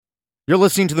You're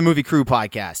listening to the Movie Crew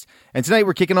podcast, and tonight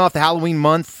we're kicking off the Halloween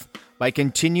month by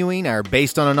continuing our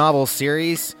Based on a Novel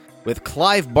series with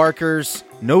Clive Barker's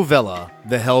novella,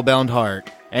 The Hellbound Heart,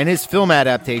 and his film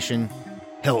adaptation,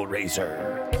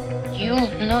 Hellraiser. You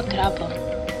no trouble.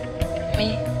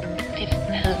 Me, Fifth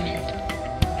Element.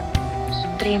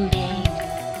 Supreme Being.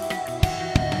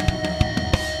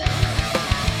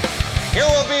 You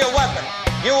will be a weapon.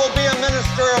 You will be a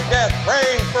minister of death,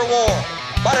 praying for war.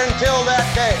 But until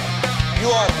that day, you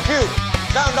are cute.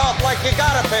 Sound off like you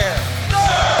got a pair.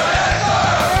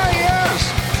 Yes.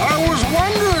 I was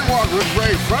wondering what would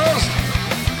break first.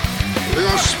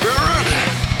 Your spirit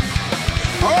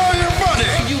or your money?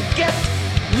 You get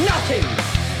nothing.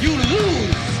 You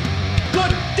lose.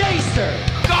 Good day, sir.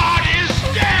 God is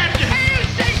dead.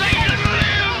 Satan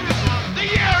lives.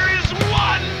 The year is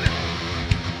won.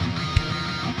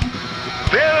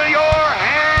 Fill your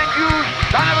hand, you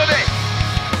son of a bitch!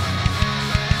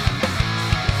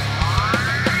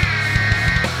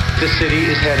 The city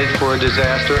is headed for a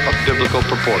disaster of biblical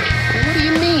proportion. What do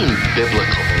you mean,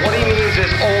 biblical? What he means is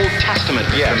Old Testament,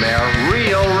 yes. Mayor.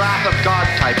 Real wrath of God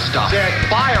type stuff.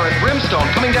 Fire and brimstone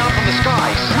coming down from the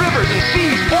skies. Rivers and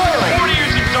seas boiling. 40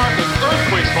 years of darkness,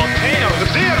 earthquakes, volcanoes,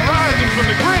 the dead rising from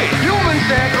the grave. Human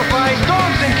sacrifice,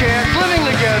 dogs and cats living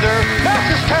together. Mass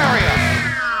hysteria.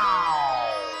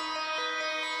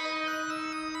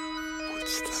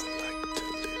 What's that like to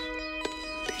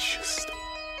live deliciously?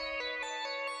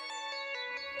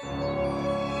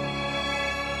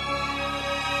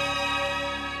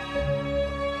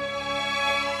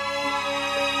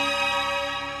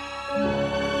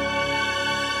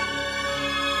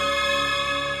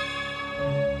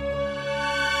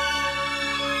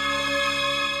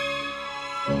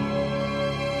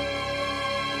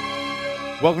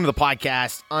 Welcome to the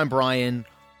podcast. I'm Brian.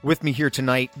 With me here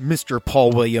tonight, Mr.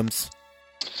 Paul Williams.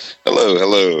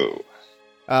 Hello.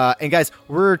 And guys,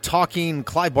 we're talking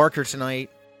Clive Barker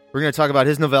tonight. We're going to talk about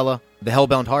his novella, The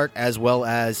Hellbound Heart, as well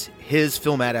as his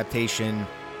film adaptation,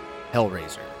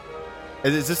 Hellraiser.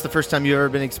 Is this the first time you've ever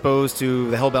been exposed to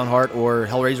The Hellbound Heart or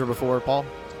Hellraiser before, Paul?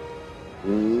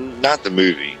 Not the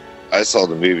movie. I saw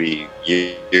the movie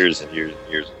years and years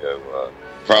and years ago.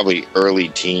 Probably early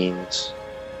teens.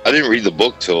 I didn't read the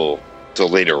book till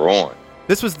later on.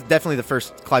 This was definitely the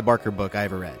first Clive Barker book I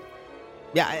ever read.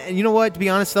 Yeah, and you know what? To be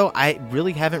honest, though, I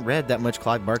really haven't read that much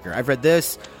Clive Barker. I've read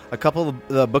this, a couple of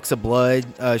the Books of Blood,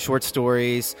 short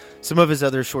stories, some of his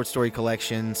other short story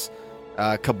collections,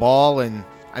 Cabal, and,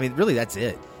 I mean, really, that's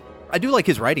it. I do like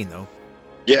his writing, though.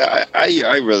 Yeah,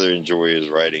 I rather enjoy his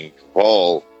writing.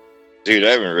 Cabal, dude, I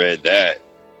haven't read that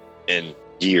in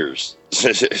years.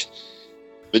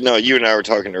 But no, you and I were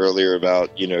talking earlier about,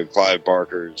 Clive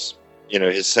Barker's,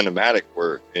 his cinematic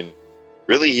work. And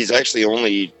really, he's actually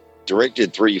only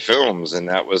directed 3 films, and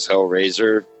that was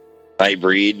Hellraiser,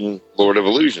 Nightbreed, and Lord of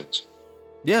Illusions.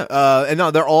 Yeah, and no,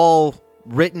 they're all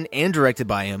written and directed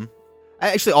by him.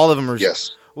 Actually, all of them are.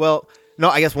 Yes. Well, no,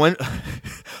 I guess one.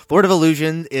 Lord of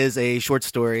Illusion is a short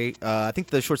story. I think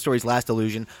the short story is Last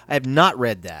Illusion. I have not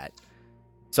read that,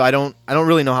 so I don't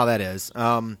really know how that is.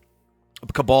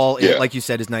 Cabal, like you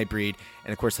said, is Nightbreed,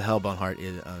 and of course the Hellbound Heart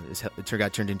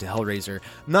got turned into Hellraiser.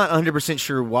 I'm not 100%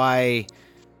 sure why.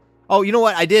 Oh, you know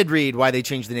what? I did read why they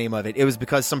changed the name of it. It was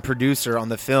because some producer on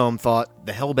the film thought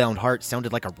the Hellbound Heart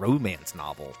sounded like a romance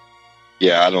novel.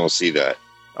 Yeah, I don't see that.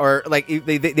 Or like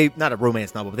they not a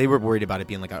romance novel, but they were worried about it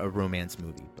being like a romance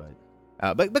movie.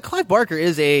 But Clive Barker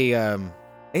is he's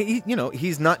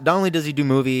not only does he do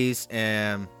movies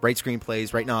and write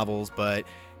screenplays, write novels, but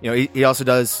he also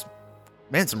does.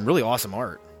 Man, some really awesome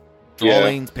art.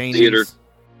 Drawings, paintings. Theater.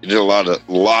 He did a lot of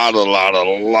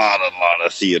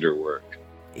theater work.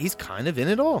 He's kind of in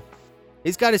it all.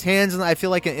 He's got his hands, I feel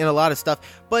like, in a lot of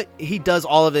stuff, but he does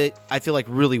all of it, I feel like,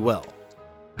 really well.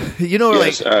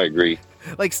 Yes, I agree.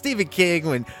 Like Stephen King,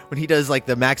 when he does like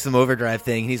the Maximum Overdrive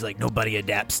thing, he's like, nobody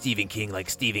adapts Stephen King like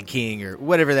Stephen King, or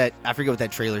whatever that, I forget what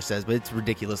that trailer says, but it's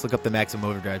ridiculous. Look up the Maximum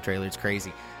Overdrive trailer, it's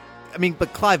crazy. I mean,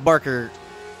 but Clive Barker,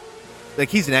 like,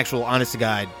 he's an actual,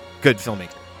 honest-to-God, good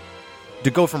filmmaker.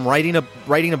 To go from writing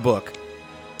a book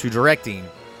to directing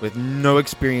with no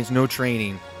experience, no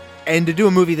training, and to do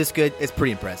a movie this good, it's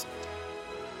pretty impressive.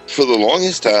 For the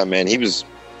longest time, man, he was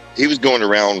going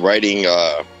around writing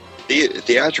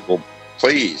theatrical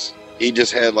plays. He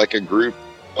just had, like, a group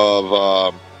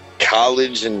of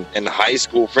college and high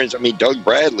school friends. I mean, Doug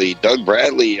Bradley,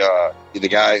 the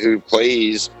guy who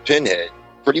plays Pinhead,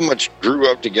 pretty much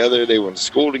grew up together. They went to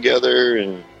school together,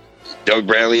 and Doug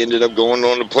Bradley ended up going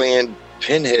on to playing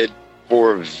Pinhead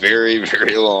for a very,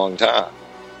 very long time.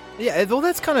 Yeah, well,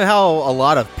 that's kind of how a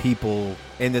lot of people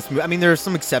in this movie. I mean, there are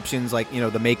some exceptions, like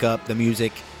the makeup, the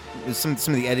music, some of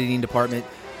the editing department.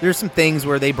 There's some things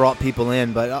where they brought people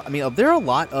in, but I mean, there are a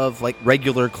lot of like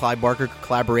regular Clive Barker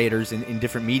collaborators in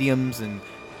different mediums, and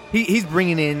he's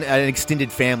bringing in an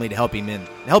extended family to help him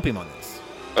on this.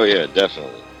 Oh yeah,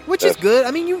 definitely. Which is good.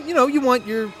 I mean, you want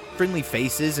your friendly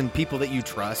faces and people that you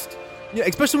trust,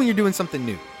 especially when you're doing something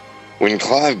new. When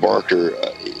Clive Barker,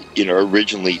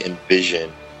 originally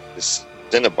envisioned the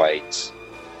Cenobites,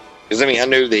 because I mean, I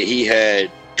know that he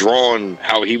had drawn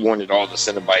how he wanted all the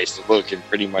Cenobites to look and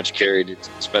pretty much carried it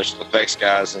to the special effects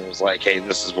guys and was like, hey,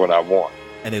 this is what I want.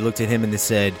 And they looked at him and they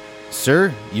said,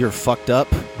 sir, you're fucked up.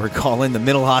 We're calling the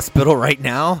mental hospital right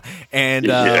now, and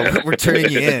we're turning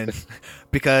you in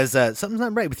because something's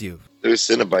not right with you. Those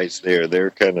Cenobites they're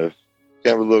kind of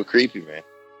a little creepy, man.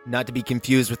 Not to be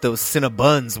confused with those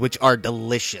Cinnabons, which are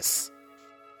delicious.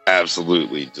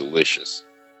 Absolutely delicious.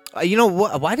 You know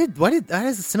what? Why has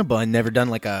a Cinnabon never done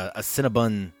like a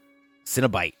Cinnabon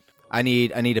Cinnabite? I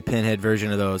need a Pinhead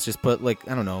version of those. Just put like,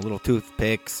 I don't know, little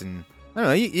toothpicks, and I don't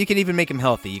know. You can even make them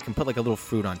healthy. You can put like a little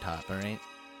fruit on top. All right,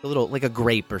 a little like a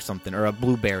grape or something, or a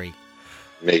blueberry.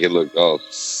 Make it look all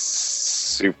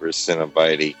super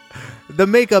Cinnabite-y. The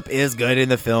makeup is good in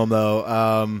the film,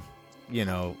 though.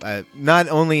 Not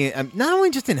only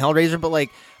just in Hellraiser, but like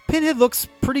Pinhead looks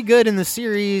pretty good in the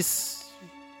series.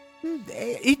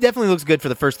 He definitely looks good for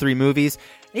the first 3 movies.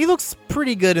 He looks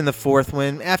pretty good in the 4th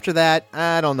one. After that,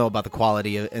 I don't know about the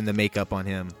quality and the makeup on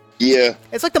him. Yeah.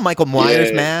 It's like the Michael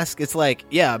Myers mask. It's like,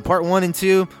 part 1 and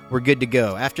 2, we're good to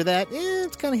go. After that,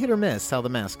 it's kind of hit or miss how the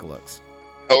mask looks.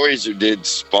 Hellraiser did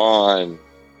spawn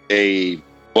a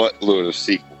buttload of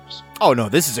sequels. Oh, no,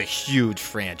 this is a huge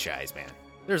franchise, man.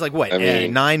 There's like,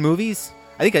 9 movies?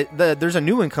 I think there's a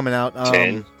new one coming out.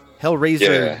 10.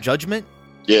 Hellraiser Judgment.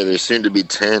 Yeah, there seem to be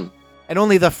 10. And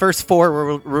only the first 4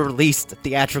 were released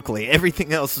theatrically.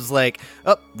 Everything else was like,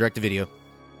 direct-to-video.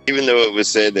 Even though it was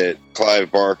said that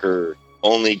Clive Barker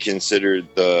only considered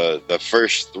the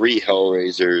first 3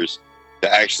 Hellraisers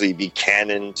to actually be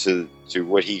canon to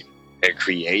what he had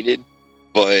created.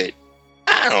 But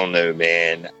I don't know,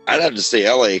 man. I'd have to say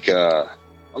I like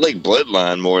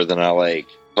Bloodline more than I like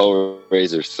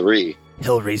Hellraiser 3.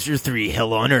 Hellraiser 3,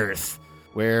 Hell on Earth.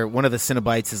 Where one of the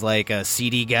Cenobites is like a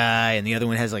CD guy, and the other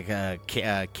one has like a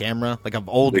camera, like an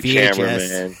old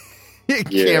VHS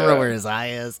camera where his eye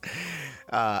is.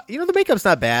 The makeup's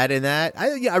not bad in that.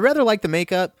 I rather like the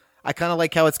makeup. I kind of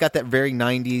like how it's got that very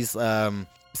 90s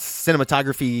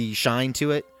cinematography shine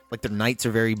to it. Like their nights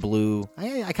are very blue.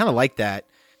 I kind of like that.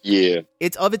 Yeah.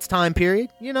 It's of its time period.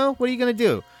 What are you going to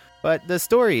do? But the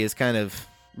story is kind of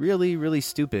really, really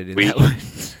stupid in that way.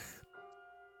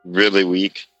 Really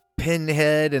weak.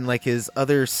 Pinhead and like his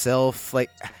other self, like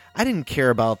I didn't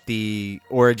care about the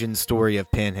origin story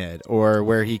of Pinhead or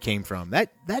where he came from.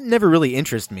 That never really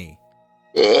interested me.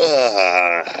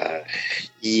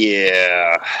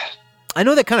 Yeah. I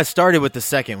know that kind of started with the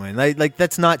second one. Like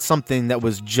that's not something that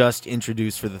was just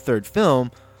introduced for the 3rd film.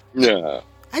 No.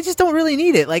 I just don't really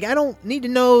need it. Like I don't need to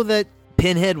know that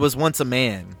Pinhead was once a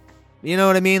man. You know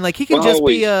what I mean? Like he can just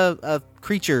be a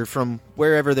creature from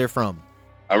wherever they're from.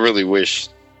 I really wish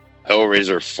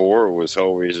Hellraiser 4 was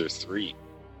Hellraiser 3.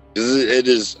 It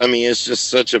is, I mean, it's just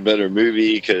such a better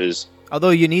movie because... Although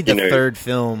you need the 3rd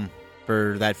film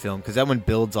for that film, because that one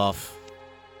builds off...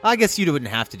 I guess you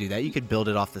wouldn't have to do that. You could build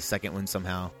it off the 2nd one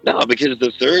somehow. No, because the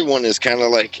 3rd one is kind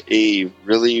of like a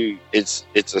really... It's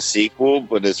a sequel,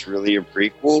 but it's really a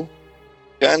prequel,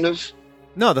 kind of.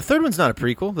 No, the 3rd one's not a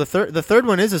prequel. The third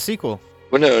one is a sequel.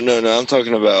 Well, no, I'm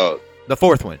talking about... The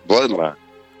 4th one. Bloodline.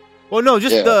 Well, no,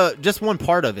 just one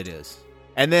part of it is.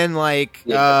 And then,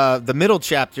 the middle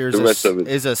chapter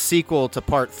is a sequel to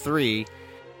part 3.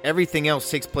 Everything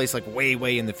else takes place, like, way,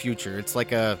 way in the future. It's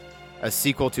like a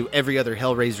sequel to every other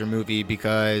Hellraiser movie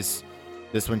because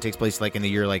this one takes place, like, in the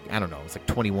year, like, I don't know, it's like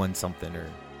 21-something or...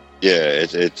 Yeah,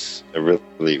 it's a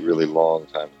really, really long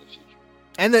time in the future.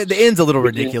 And the end's a little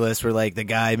ridiculous where, like, the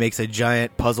guy makes a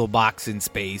giant puzzle box in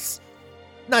space.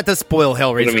 Not to spoil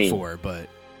Hellraiser 4, but...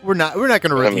 We're not going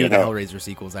to review the Hellraiser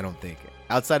sequels, I don't think.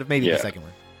 Outside of maybe the 2nd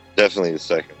one. Definitely the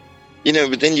 2nd.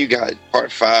 But then you got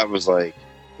part 5 was like,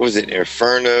 what was it,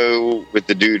 Inferno with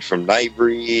the dude from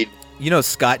Nightbreed?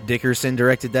 Scott Dickerson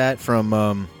directed that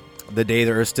from The Day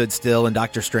the Earth Stood Still and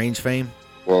Doctor Strange fame?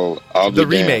 Well, the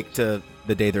remake to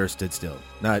The Day the Earth Stood Still,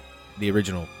 not the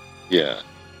original. Yeah.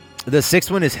 The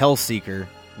 6th one is Hellseeker,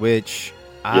 which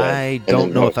I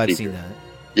don't know if I've seen that.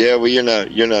 Yeah, well,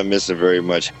 you're not missing very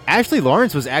much. Ashley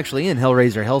Lawrence was actually in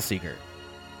Hellraiser Hellseeker.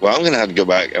 Well, I'm going to have to go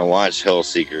back and watch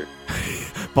Hellseeker.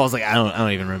 Paul's like, I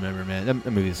don't even remember, man.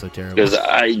 That movie is so terrible. Because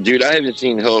I haven't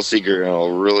seen Hellseeker in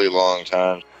a really long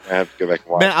time. I have to go back and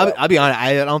watch. Man, I'll be honest.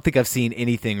 I don't think I've seen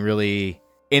anything really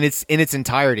in its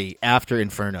entirety after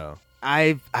Inferno.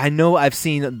 I know I've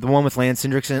seen the one with Lance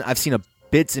Hendrickson. I've seen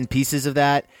bits and pieces of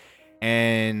that,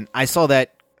 and I saw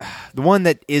that the one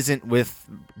that isn't with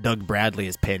Doug Bradley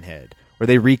is Pinhead, where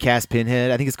they recast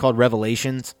Pinhead. I think it's called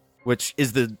Revelations, which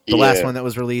is the last one that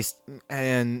was released.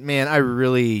 And man, I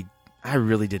really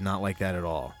did not like that at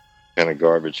all. Kind of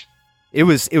garbage. It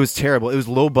was terrible. It was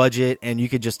low budget, and you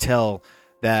could just tell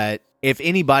that if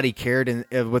anybody cared in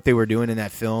what they were doing in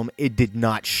that film, it did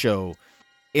not show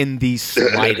in the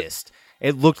slightest.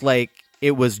 It looked like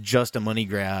it was just a money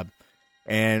grab.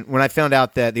 And when I found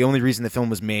out that the only reason the film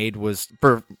was made was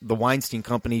for the Weinstein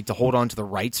Company to hold on to the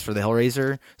rights for the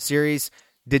Hellraiser series,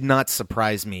 did not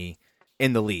surprise me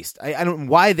in the least. I don't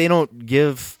why they don't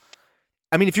give.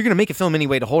 I mean, if you're going to make a film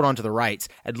anyway to hold on to the rights,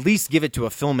 at least give it to a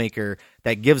filmmaker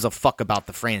that gives a fuck about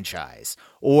the franchise,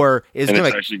 or is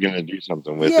actually going to do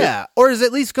something with it. Yeah, or is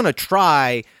at least going to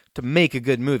try to make a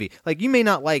good movie. Like, you may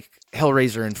not like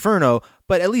Hellraiser Inferno,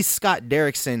 but at least Scott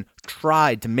Derrickson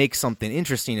tried to make something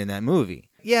interesting in that movie.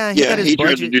 Yeah, he got his he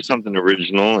budget. tried to do something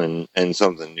original and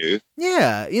something new.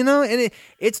 Yeah, and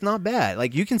it's not bad.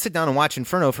 Like, you can sit down and watch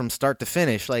Inferno from start to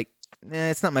finish. Like,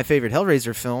 it's not my favorite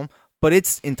Hellraiser film, but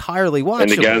it's entirely watchable.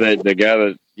 And the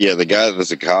guy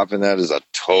that's a cop in that is a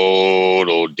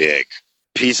total dick.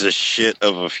 Piece of shit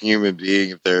of a human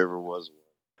being if there ever was one.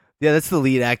 Yeah, that's the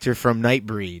lead actor from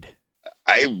Nightbreed.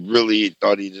 I really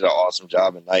thought he did an awesome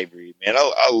job in Nightbreed. Man,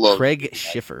 I love Craig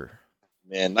Schiffer.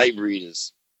 Man, Nightbreed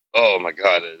is, oh my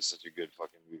God, it is such a good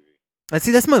fucking movie.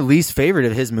 That's my least favorite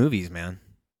of his movies, man.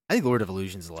 I think Lord of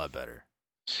Illusion is a lot better.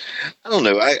 I don't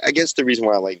know. I guess the reason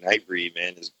why I like Nightbreed,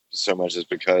 man, is so much is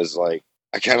because, like,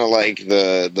 I kind of like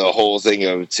the whole thing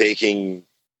of taking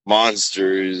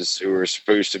monsters who are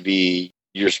supposed to be,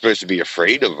 you're supposed to be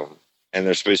afraid of them, and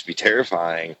they're supposed to be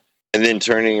terrifying, and then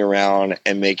turning around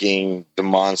and making the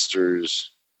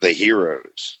monsters the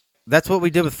heroes. That's what we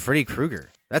did with Freddy Krueger.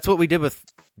 That's what we did with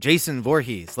Jason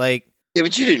Voorhees. Like, yeah,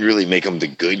 but you didn't really make them the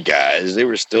good guys. They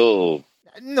were still...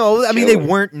 No, I mean, they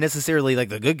weren't necessarily like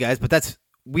the good guys, but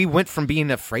we went from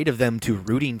being afraid of them to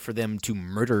rooting for them to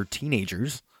murder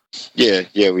teenagers. Yeah,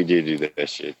 we did do that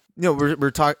shit. You know,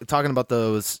 we're talking about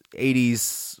those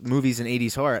 80s movies and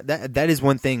 80s horror. That is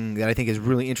one thing that I think is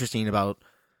really interesting about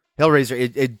Hellraiser.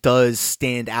 It does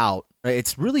stand out. Right?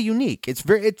 It's really unique. It's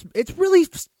really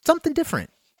something different.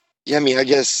 Yeah, I mean, I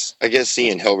guess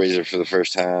seeing Hellraiser for the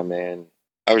first time, man,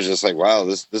 I was just like, wow,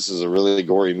 this is a really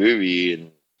gory movie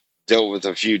and dealt with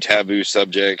a few taboo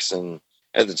subjects, and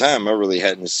at the time I really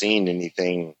hadn't seen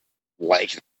anything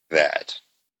like that.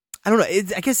 I don't know.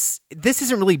 I guess this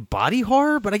isn't really body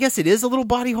horror, but I guess it is a little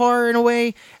body horror in a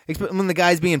way. When the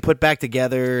guy's being put back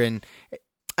together, and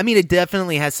I mean, it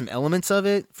definitely has some elements of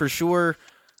it for sure.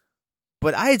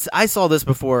 But I saw this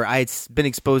before. I had been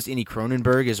exposed to Andy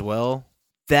Cronenberg as well.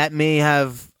 That may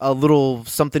have a little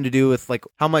something to do with like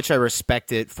how much I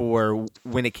respect it for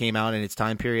when it came out in its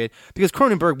time period. Because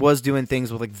Cronenberg was doing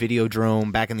things with like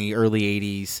Videodrome back in the early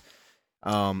 80s,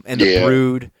 and The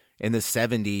Brood in the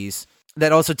 70s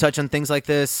that also touch on things like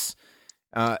this.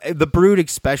 The Brood,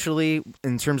 especially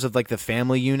in terms of like the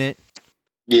family unit.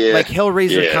 Yeah, like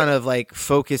Hellraiser kind of like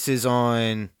focuses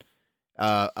on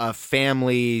a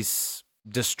family's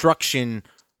destruction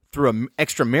through an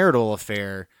extramarital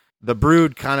affair. The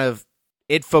Brood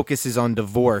it focuses on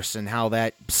divorce and how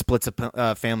that splits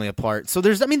a family apart. So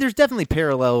there's definitely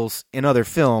parallels in other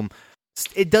film.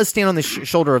 It does stand on the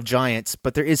shoulder of giants,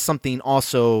 but there is something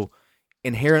also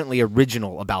inherently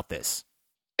original about this.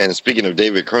 And speaking of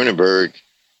David Cronenberg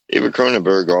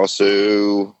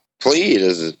also played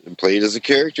as a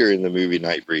character in the movie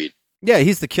Nightbreed. Yeah,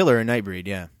 he's the killer in Nightbreed.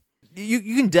 Yeah. You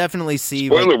can definitely see...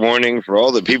 Spoiler warning for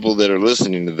all the people that are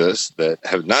listening to this that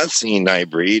have not seen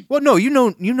Nightbreed. Well, no, you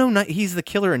know, he's the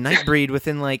killer in Nightbreed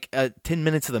within like 10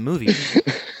 minutes of the movie.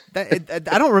 I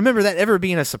don't remember that ever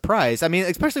being a surprise. I mean,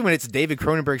 especially when it's David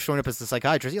Cronenberg showing up as the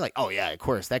psychiatrist. You're like, oh yeah, of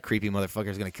course, that creepy motherfucker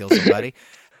is going to kill somebody.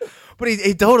 But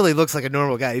he totally looks like a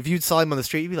normal guy. If you saw him on the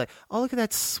street, you'd be like, oh, look at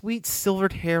that sweet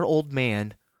silvered hair old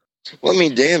man. Well, I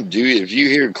mean, damn, dude, if you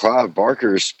hear Clive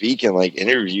Barker speak in, like,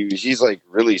 interviews, he's, like,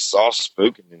 really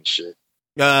soft-spoken and shit.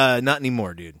 Not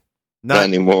anymore, dude. Not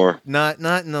anymore. Not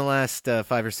in the last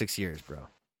 5 or 6 years, bro.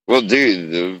 Well, dude,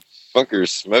 the fucker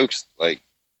smokes, like,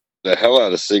 the hell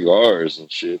out of cigars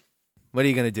and shit. What are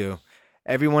you going to do?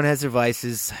 Everyone has their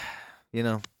vices, you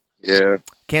know. Yeah.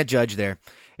 Can't judge there.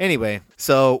 Anyway,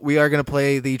 so we are going to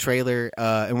play the trailer,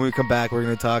 and when we come back, we're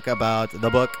going to talk about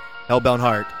the book, Hellbound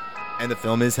Heart. And the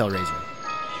film is Hellraiser.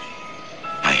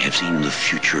 I've seen the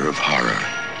future of horror.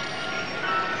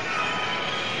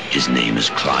 His name is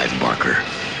Clive Barker.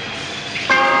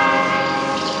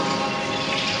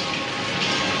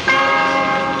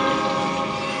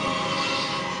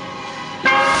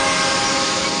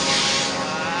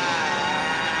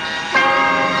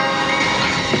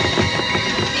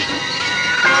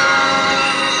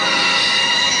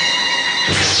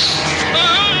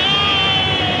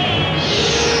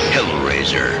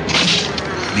 Hellraiser.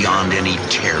 Beyond any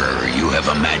terror you have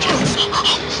imagined.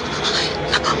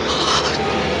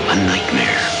 A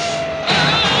nightmare.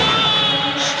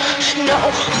 No.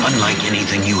 Unlike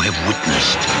anything you have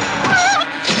witnessed,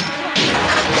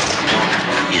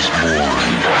 is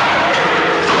born.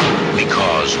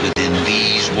 Because within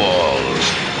these walls,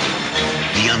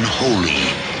 the unholy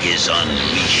is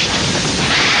unleashed.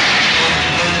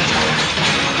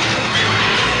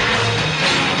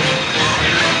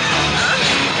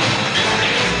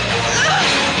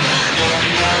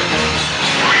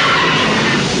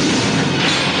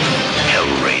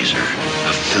 Hellraiser,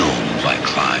 a film by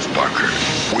Clive Barker.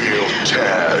 We'll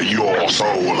tear your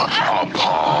soul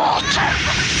apart.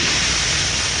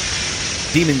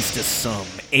 Demons to some,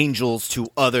 angels to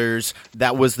others.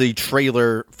 That was the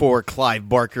trailer for Clive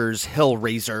Barker's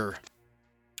Hellraiser.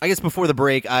 I guess before the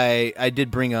break, I did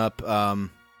bring up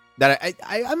that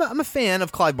I'm a fan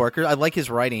of Clive Barker. I like his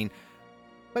writing.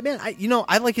 But man,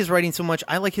 I like his writing so much.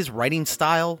 I like his writing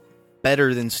style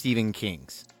better than Stephen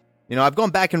King's. I've gone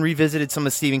back and revisited some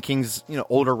of Stephen King's,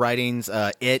 older writings,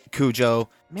 Cujo.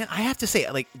 Man, I have to say,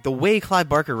 like, the way Clive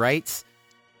Barker writes,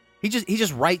 he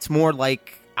just writes more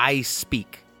like I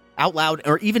speak out loud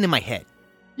or even in my head.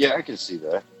 Yeah, I can see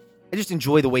that. I just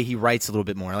enjoy the way he writes a little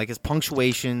bit more. I like his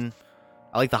punctuation.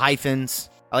 I like the hyphens.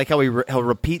 I like how he'll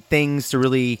repeat things to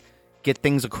really get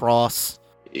things across.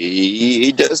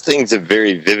 He does things in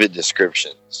very vivid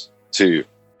descriptions, too.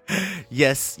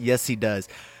 Yes, he does.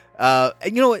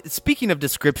 Speaking of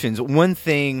descriptions, one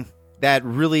thing that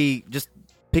really, just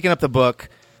picking up the book,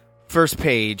 first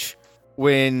page,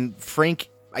 when Frank,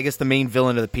 I guess the main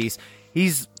villain of the piece,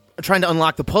 he's trying to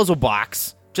unlock the puzzle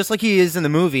box, just like he is in the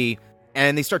movie,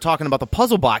 and they start talking about the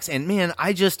puzzle box, and man,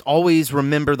 I just always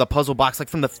remember the puzzle box, like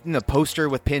from the poster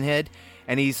with Pinhead,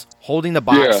 and he's holding the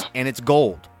box, and it's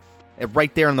gold,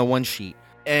 right there on the one sheet.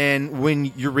 And when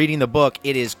you're reading the book,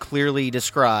 it is clearly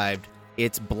described,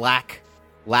 it's black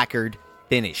lacquered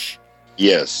finish.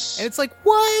 Yes. And it's like,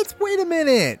 what? Wait a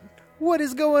minute. What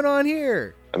is going on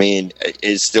here? I mean,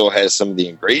 it still has some of the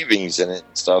engravings in it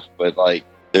and stuff, but like,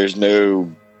 there's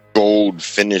no gold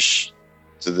finish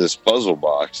to this puzzle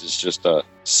box. It's just a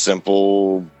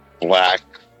simple black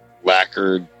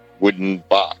lacquered wooden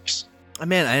box.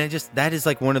 Man, that is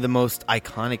like one of the most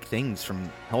iconic things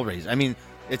from Hellraiser. I mean,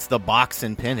 it's the box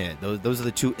and Pinhead. Those are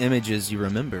the two images you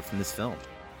remember from this film.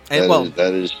 And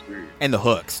that is true. And the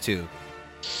hooks, too.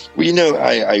 Well,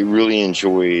 I really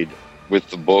enjoyed with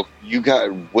the book, you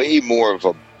got way more of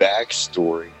a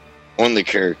backstory on the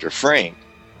character Frank,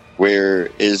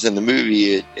 whereas in the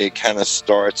movie, it kind of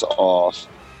starts off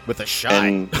with a shot.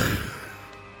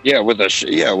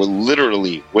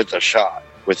 Literally with a shot,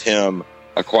 with him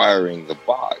acquiring the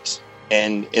box.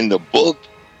 And in the book,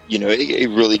 it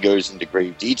really goes into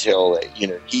great detail that,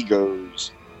 he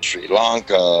goes to Sri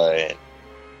Lanka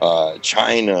and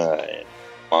China and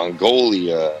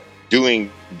Mongolia, doing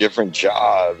different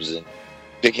jobs and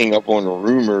picking up on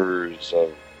rumors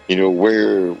of,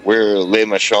 where Le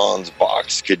Machan's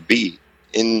box could be.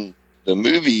 In the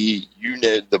movie,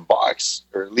 the box,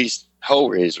 or at least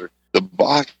Hellraiser, the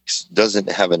box doesn't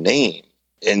have a name.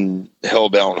 In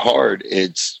Hellbound Heart,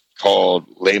 it's called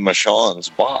Le Machan's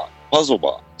puzzle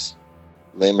box.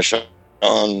 Le Machan,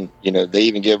 they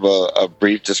even give a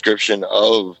brief description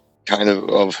of kind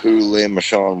of who Le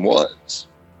Machan was.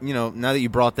 Now that you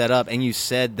brought that up, and you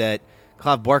said that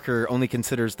Clive Barker only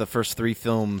considers the first three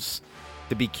films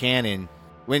to be canon,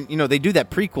 when, they do that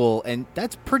prequel, and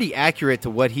that's pretty accurate to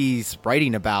what he's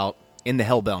writing about in the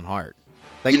Hellbound Heart.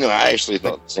 Like, I actually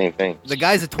thought the same thing. The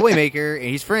guy's a toy maker, and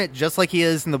he's French, just like he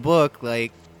is in the book.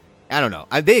 Like, I don't know.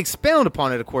 They expound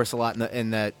upon it, of course, a lot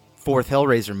in that fourth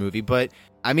Hellraiser movie, but,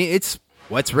 I mean, it's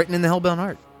what's written in the Hellbound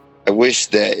Heart. I wish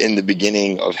that in the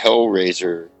beginning of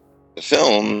Hellraiser, the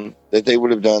film, that they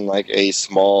would have done like a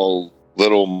small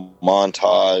little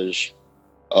montage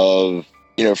of,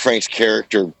 Frank's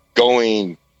character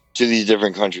going to these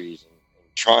different countries and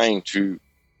trying to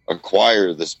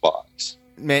acquire this box.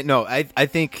 Man, no, I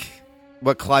think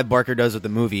what Clive Barker does with the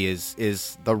movie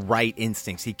is the right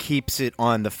instincts. He keeps it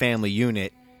on the family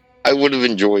unit. I would have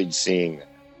enjoyed seeing that.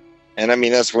 And I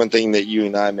mean, that's one thing that you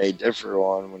and I may differ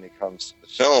on when it comes to the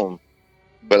film,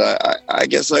 But I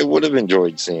guess I would have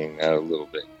enjoyed seeing that a little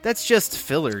bit. That's just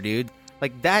filler, dude.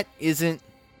 Like, that isn't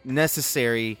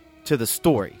necessary to the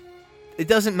story. It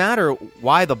doesn't matter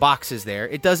why the box is there.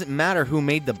 It doesn't matter who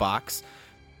made the box.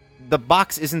 The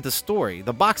box isn't the story.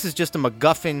 The box is just a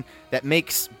MacGuffin that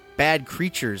makes bad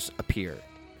creatures appear.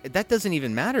 That doesn't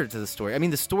even matter to the story. I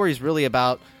mean, the story is really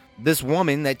about this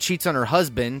woman that cheats on her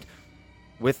husband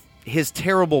with his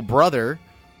terrible brother,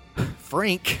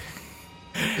 Frank,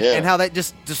 and how that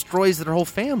just destroys their whole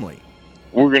family.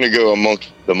 We're going to go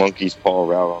the monkey's paw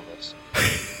route on this.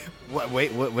 What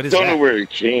is that? Don't know where it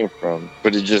came from,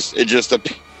 but it just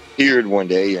appeared one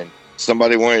day, and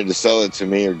somebody wanted to sell it to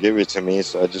me or give it to me,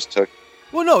 so I just took it.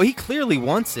 Well, no, he clearly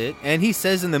wants it, and he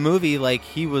says in the movie, like,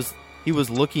 he was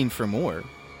looking for more.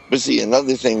 But see,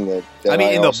 another thing that I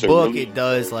mean, in the book, really it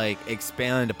does, like,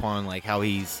 expand upon, like, how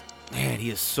he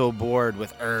is so bored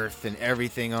with Earth and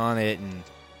everything on it, and...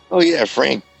 Oh, yeah,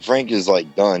 Frank is,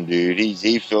 like, done, dude.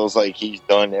 He feels like he's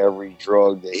done every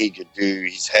drug that he could do.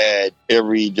 He's had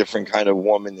every different kind of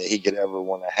woman that he could ever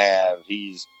want to have.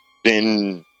 He's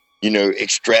been,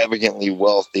 extravagantly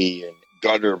wealthy and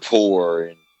gutter poor,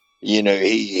 and,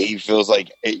 he feels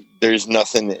like there's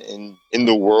nothing in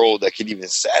the world that could even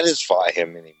satisfy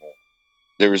him anymore.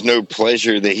 There is no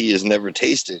pleasure that he has never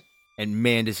tasted. And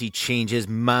man, does he change his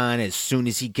mind as soon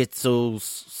as he gets those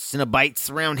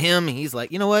Cenobites around him. He's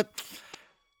like, you know what?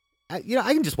 I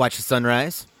can just watch the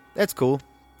sunrise. That's cool.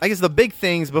 I guess the big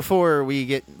things before we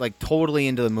get like totally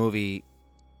into the movie,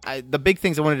 the big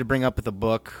things I wanted to bring up with the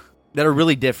book that are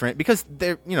really different because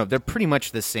they're pretty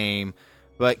much the same.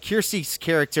 But Kiersey's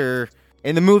character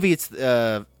in the movie,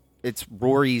 it's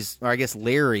Rory's, or I guess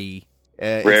Larry.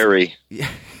 Rary.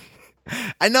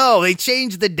 I know, they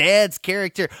changed the dad's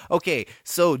character. Okay,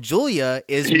 so Julia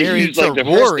is married to like the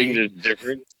Rory. First thing that's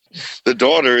different. The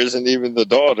daughter isn't even the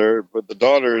daughter, but the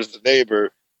daughter is the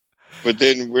neighbor. But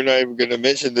then we're not even going to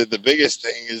mention that the biggest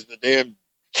thing is the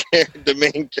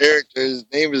main character. His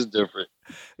name is different.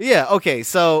 Yeah, okay,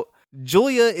 so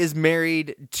Julia is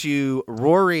married to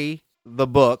Rory, the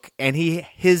book, and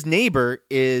his neighbor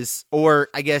is, or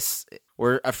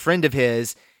a friend of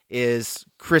his is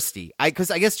Christy. Because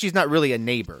I guess she's not really a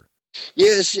neighbor.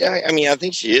 Yes, I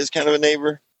think she is kind of a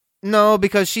neighbor. No,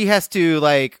 because she has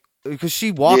to, because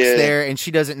she walks there and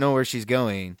she doesn't know where she's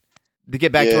going. To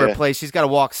get back to her place, she's got to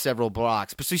walk several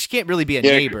blocks. But so she can't really be a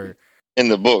neighbor. In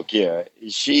the book, the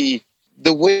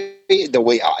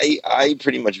way I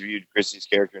pretty much viewed Christy's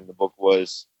character in the book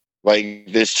was like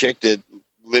this chick that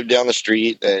lived down the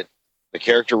street that the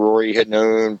character Rory had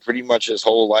known pretty much his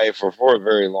whole life or for a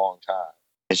very long time.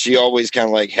 And she always kind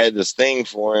of like had this thing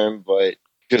for him, but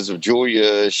because of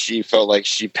Julia, she felt like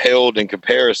she paled in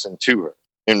comparison to her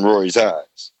in Rory's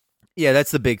eyes. Yeah,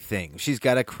 that's the big thing. She's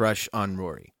got a crush on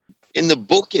Rory. In the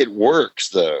book, it works,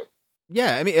 though.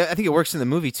 Yeah, I mean, I think it works in the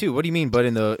movie too. What do you mean? But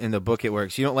in the book, it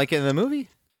works. You don't like it in the movie?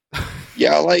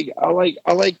 Yeah,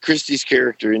 I like Christy's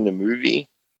character in the movie,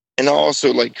 and I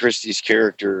also like Christy's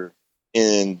character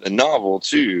in the novel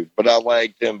too. But I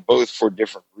like them both for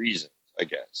different reasons, I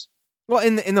guess. Well,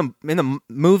 in the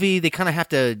movie, they kind of have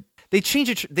to they change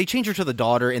her to the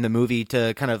daughter in the movie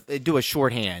to kind of do a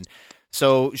shorthand.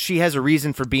 So she has a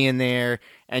reason for being there,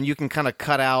 and you can kind of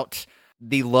cut out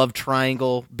the love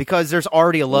triangle because there's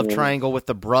already a love triangle with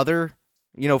the brother,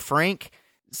 Frank.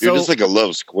 So dude, it's like a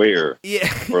love square. Yeah,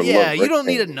 yeah. You don't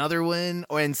need another one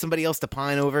and somebody else to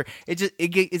pine over.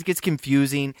 It gets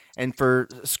confusing, and for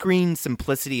screen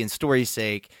simplicity and story's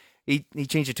sake, he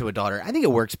changed it to a daughter. I think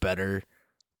it works better.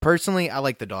 Personally, I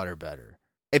like the daughter better.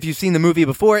 If you've seen the movie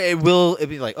before, it'd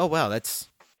be like, oh wow, that's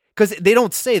because they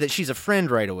don't say that she's a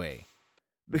friend right away.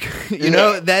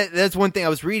 That's one thing I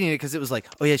was reading it because it was like,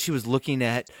 oh yeah, she was looking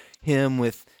at him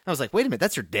with. I was like, wait a minute,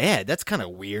 that's her dad. That's kind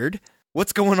of weird.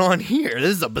 What's going on here?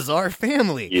 This is a bizarre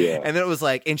family. Yeah. And then it was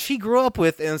like, and she grew up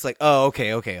with, and it's like, oh,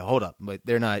 okay, hold up. But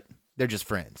they're just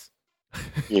friends.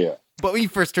 Yeah. But when you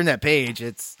first turn that page,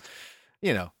 it's,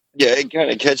 Yeah, it kind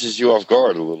of catches you off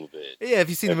guard a little bit. Yeah, if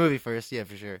you see the movie first, yeah,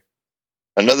 for sure.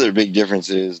 Another big difference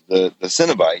is the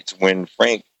Cenobites. When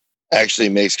Frank actually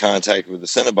makes contact with the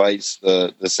Cenobites,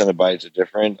 the Cenobites are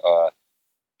different.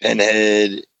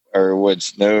 Pinhead, or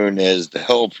what's known as the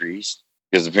Hell Priest,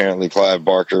 because apparently Clive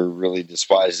Barker really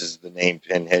despises the name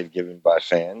Pinhead given by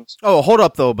fans. Oh, hold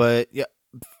up, though, but yeah,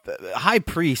 High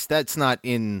Priest, that's not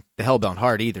in the Hellbound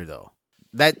Heart either, though.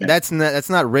 That's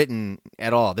not written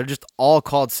at all. They're just all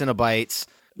called Cenobites.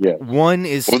 Yeah. One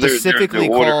is specifically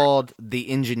called the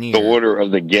Engineer. The Order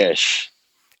of the Gesh.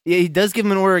 Yeah, he does give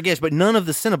him an Order of Gesh, but none of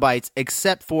the Cenobites,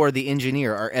 except for the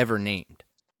Engineer, are ever named.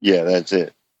 Yeah, that's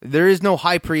it. There is no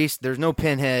high priest. There's no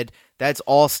Pinhead. That's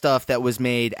all stuff that was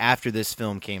made after this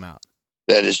film came out.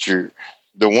 That is true.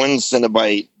 The one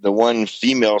Cenobite, the one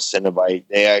female Cenobite,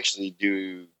 they actually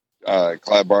do.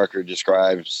 Clive Barker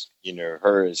describes,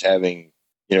 her as having,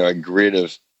 a grid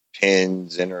of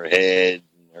pins in her head,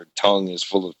 and her tongue is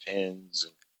full of pins.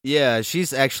 Yeah,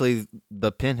 she's actually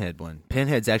the Pinhead one.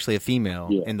 Pinhead's actually a female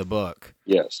in the book.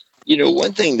 Yes.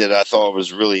 One thing that I thought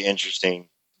was really interesting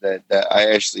that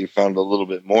I actually found a little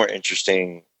bit more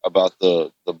interesting about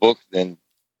the book than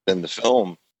the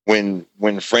film, when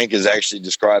Frank is actually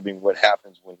describing what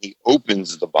happens when he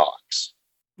opens the box.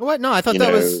 What? No, I thought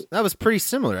that was pretty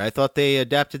similar. I thought they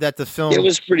adapted that to film. It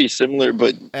was pretty similar,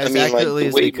 but as accurately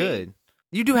as they could.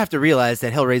 You do have to realize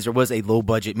that Hellraiser was a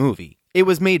low-budget movie. It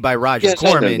was made by Roger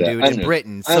Corman, dude, in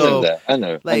Britain. So, I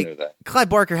know that. Clive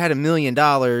Barker had $1 million,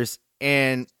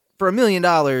 and for $1 million,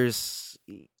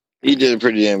 he did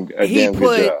a damn good job. He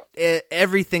put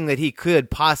everything that he could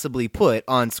possibly put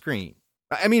on screen.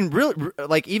 I mean, really,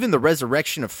 like even the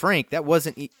resurrection of Frank, that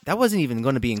wasn't even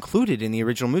going to be included in the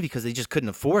original movie because they just couldn't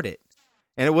afford it.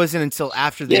 And it wasn't until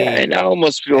after they and I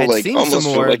almost feel like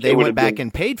they went back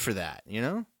and paid for that.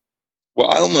 Well,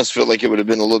 I almost feel like it would have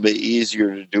been a little bit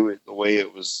easier to do it the way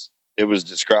it was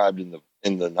described in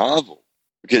the novel,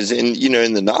 because in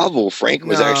the novel Frank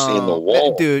was actually in the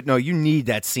wall. Dude, no, you need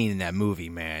that scene in that movie,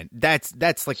 man. That's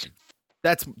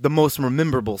the most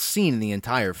memorable scene in the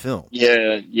entire film.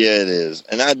 Yeah, it is,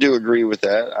 and I do agree with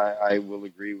that. I will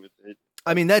agree with it.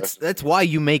 I mean, that's why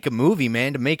you make a movie,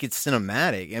 man, to make it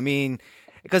cinematic. I mean,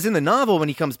 because in the novel, when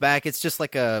he comes back, it's just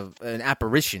like an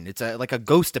apparition. It's like a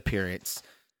ghost appearance.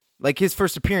 Like his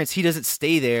first appearance, he doesn't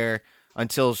stay there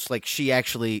until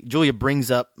Julia brings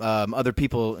up other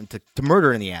people to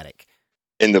murder in the attic.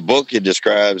 In the book, it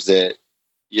describes that,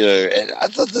 and I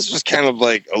thought this was kind of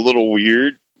like a little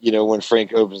weird. When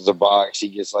Frank opens the box, he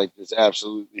gets like this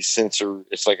absolutely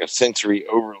it's like a sensory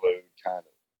overload kind of.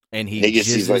 And he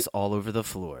jizzes all over the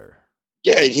floor.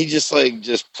 Yeah, and he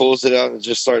just pulls it out and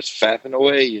just starts fapping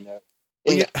away,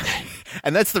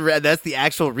 And that's the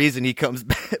actual reason he comes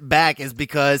back is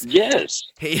because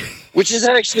which is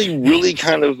actually really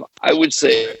kind of, I would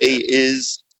say,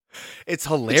 it's hilarious. It's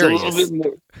a little bit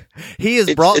more, he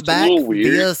is brought back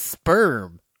via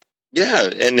sperm. Yeah,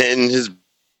 and his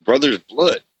brother's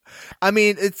blood. I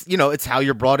mean, it's how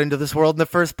you're brought into this world in the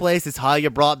first place. It's how you're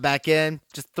brought back in.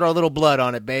 Just throw a little blood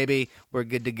on it, baby. We're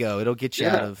good to go. It'll get you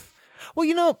out of.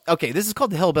 Well, okay, this is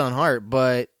called the Hellbound Heart,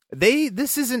 but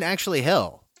this isn't actually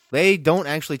hell. They don't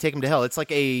actually take him to hell. It's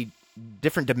like a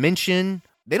different dimension.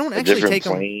 They don't actually take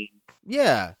him.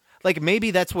 Yeah, like maybe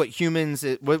that's what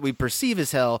what we perceive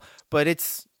as hell, but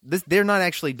they're not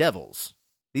actually devils.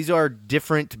 These are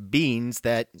different beings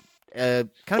that. They're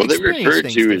referred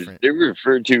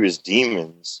to as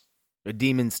demons. They're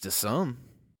demons to some.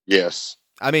 Yes,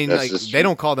 I mean, they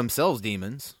don't call themselves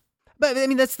demons, but I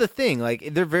mean that's the thing.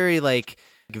 Like they're very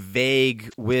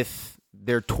vague with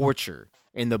their torture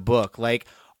in the book. Like,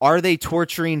 are they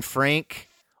torturing Frank,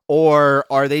 or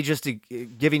are they just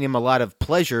giving him a lot of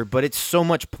pleasure? But it's so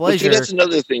much pleasure. See, that's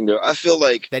another thing, though. I feel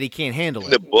like that he can't handle it.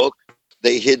 In the book,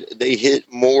 they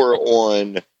hit more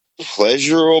on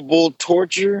pleasurable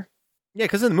torture. Yeah,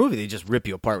 because in the movie they just rip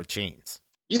you apart with chains.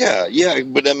 Yeah,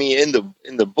 but I mean, in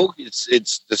the book,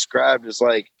 it's described as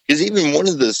because even one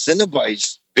of the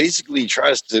Cenobites basically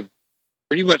tries to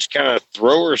pretty much kind of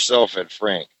throw herself at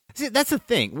Frank. See, that's the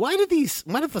thing. Why do the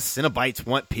Cenobites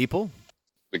want people?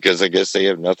 Because I guess they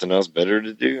have nothing else better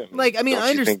to do. I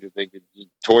understand think that they could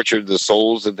torture the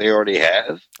souls that they already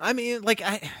have. I mean,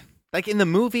 in the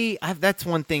movie, that's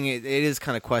one thing it is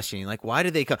kind of questioning. Why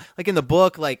do they come? In the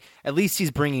book, at least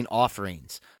he's bringing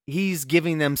offerings. He's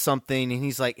giving them something, and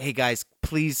he's like, hey, guys,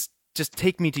 please just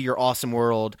take me to your awesome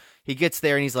world. He gets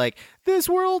there, and he's like, this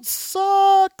world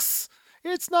sucks.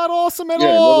 It's not awesome at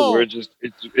all. In other words,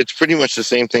 it's pretty much the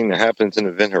same thing that happens in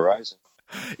Event Horizon.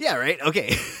 Yeah, right?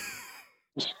 Okay.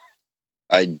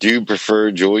 I do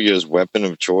prefer Julia's weapon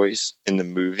of choice in the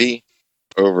movie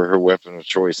over her weapon of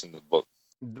choice in the book.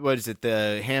 What is it?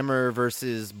 The hammer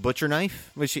versus butcher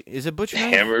knife? Is it butcher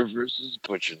knife? Hammer versus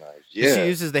butcher knife. Yeah. She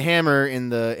uses the hammer in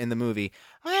the movie.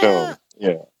 Yeah.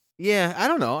 Yeah, I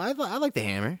don't know. I like the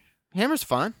hammer. Hammer's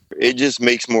fun. It just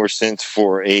makes more sense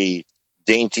for a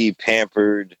dainty,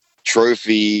 pampered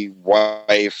trophy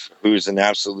wife who's an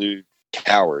absolute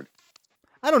coward.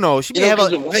 I don't know. She may have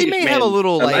a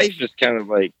little life is kind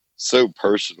of so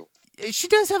personal. She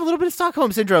does have a little bit of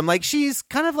Stockholm syndrome. She's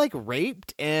kind of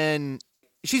raped, and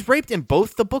she's raped in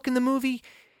both the book and the movie.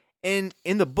 And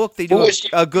in the book, they do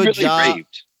a good really job.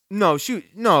 Raped? No.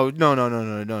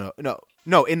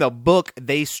 In the book,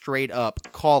 they straight up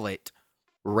call it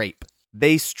rape.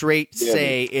 They straight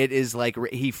say it is like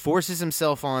he forces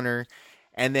himself on her,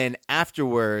 and then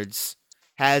afterwards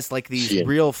has like these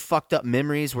real fucked up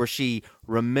memories where she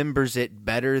remembers it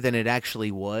better than it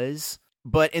actually was.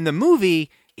 But in the movie,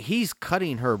 he's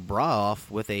cutting her bra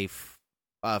off with a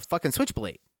fucking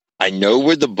switchblade. I know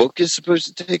where the book is supposed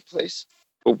to take place,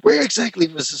 but where exactly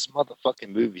was this motherfucking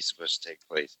movie supposed to take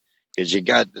place? Because you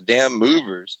got the damn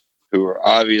movers who are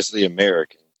obviously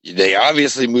American. They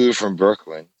obviously moved from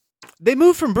Brooklyn. They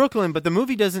moved from Brooklyn, but the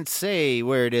movie doesn't say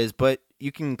where it is, but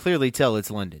you can clearly tell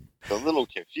it's London. It's a little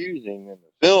confusing in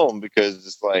the film because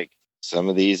it's like some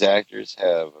of these actors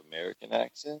have American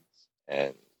accents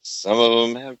and some of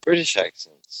them have British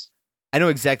accents. I know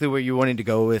exactly where you wanted to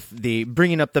go with the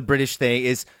bringing up the British thing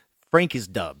is Frank is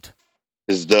dubbed.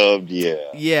 Is dubbed,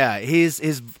 yeah. Yeah, his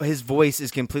voice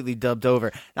is completely dubbed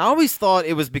over. Now, I always thought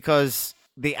it was because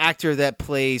the actor that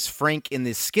plays Frank in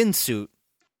the skin suit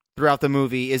throughout the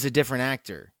movie is a different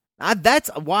actor. That's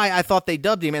why I thought they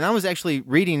dubbed him, and I was actually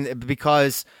reading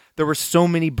because there were so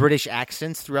many British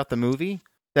accents throughout the movie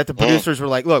that the producers were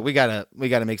like, "Look, we gotta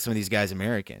make some of these guys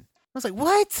American." I was like,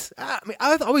 "What?"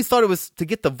 I always thought it was to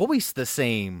get the voice the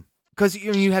same because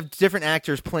you have different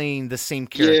actors playing the same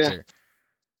character,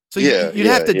 so you'd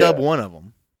have to dub one of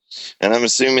them. And I'm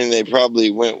assuming they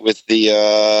probably went with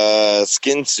the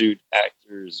skin suit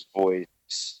actor's voice.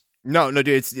 No, dude,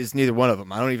 it's neither one of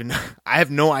them. I don't even know. I have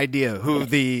no idea who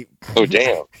the... Oh,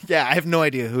 damn. Yeah, I have no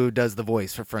idea who does the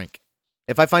voice for Frank.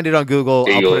 If I find it on Google,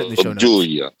 I'll put it in the show notes.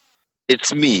 Julia,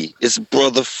 it's me. It's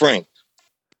Brother Frank.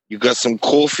 You got some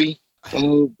coffee?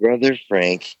 Oh, Brother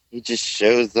Frank. He just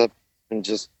shows up and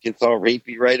just gets all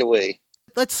rapey right away.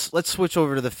 Let's switch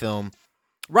over to the film.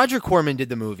 Roger Corman did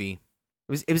the movie.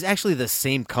 It was actually the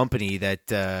same company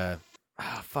that...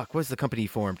 what was the company he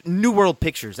formed? New World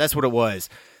Pictures. That's what it was.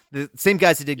 The same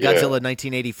guys that did Godzilla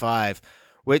 1985,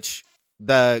 which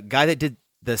the guy that did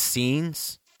the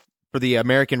scenes for the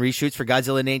American reshoots for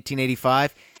Godzilla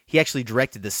 1985, he actually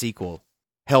directed the sequel,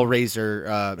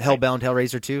 Hellraiser, Hellbound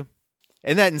Hellraiser 2.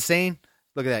 Isn't that insane?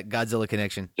 Look at that Godzilla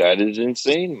connection. That is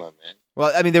insane, my man.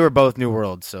 Well, I mean, they were both New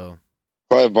World, so.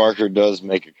 Clive Barker does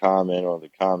make a comment on the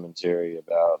commentary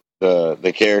about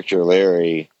the character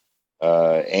Larry,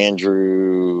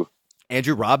 Andrew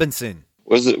Robinson.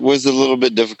 Was a little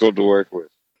bit difficult to work with.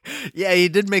 Yeah, he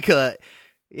did make a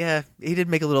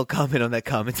little comment on that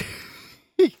commentary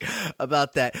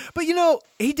about that. But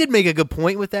he did make a good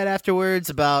point with that afterwards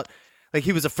about like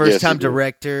he was a first-time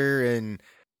director and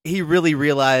he really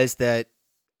realized that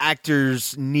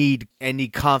actors need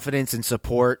confidence and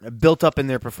support built up in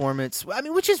their performance. I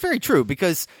mean, which is very true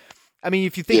because I mean,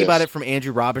 if you think about it from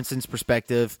Andrew Robinson's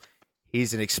perspective,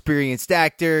 he's an experienced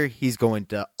actor. He's going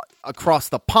to across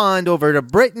the pond over to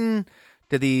Britain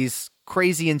to these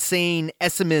crazy, insane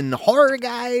Esseman horror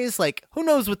guys. Like, who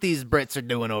knows what these Brits are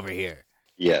doing over here?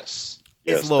 Yes.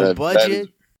 It's low budget.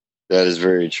 That is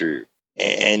very true.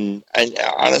 And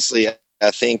honestly,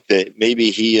 I think that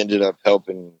maybe he ended up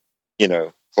helping,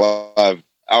 Clive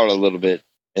out a little bit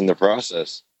in the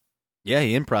process. Yeah,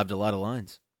 he improv'd a lot of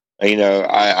lines.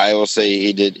 I will say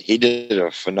he did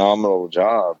a phenomenal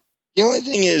job. The only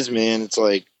thing is, man, it's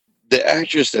like the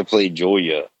actress that played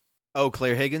Julia. Oh,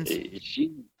 Claire Higgins?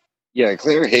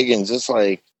 Claire Higgins. It's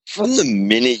like from the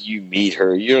minute you meet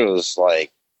her, you're just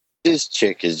like, this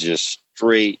chick is just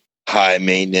straight high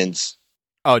maintenance.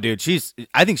 Oh, dude,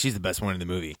 I think she's the best one in the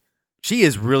movie. She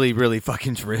is really, really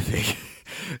fucking terrific.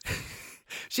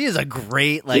 She is a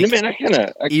great,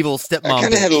 evil stepmom. I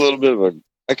kind of had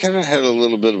a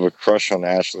little bit of a crush on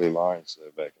Ashley Lawrence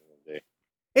back in the day.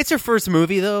 It's her first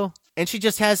movie, though, and she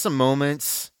just has some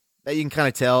moments that you can kind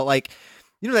of tell. Like,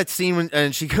 that scene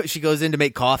when she goes in to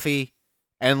make coffee,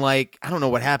 and, I don't know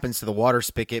what happens to the water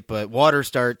spigot, but water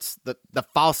starts, the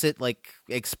faucet,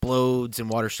 explodes, and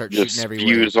water starts shooting everywhere.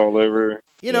 Spews all over.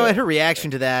 And her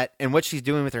reaction to that, and what she's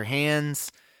doing with her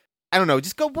hands, I don't know,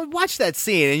 just go watch that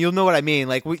scene, and you'll know what I mean.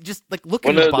 Look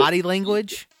at her body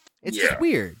language. It's just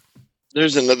weird.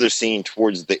 There's another scene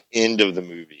towards the end of the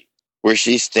movie where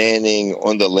she's standing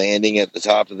on the landing at the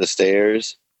top of the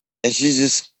stairs, and she's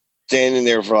just standing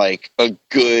there for a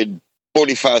good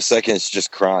 45 seconds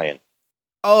just crying.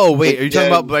 Oh, wait, are you talking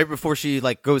about right before she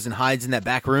goes and hides in that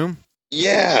back room?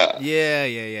 Yeah.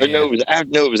 Yeah. No, it was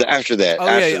after that. Oh,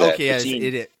 after yeah, that.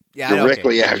 okay.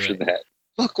 Directly after that.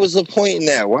 What was the point in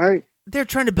that? Why? They're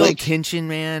trying to build tension,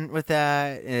 man, with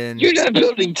that. And you're not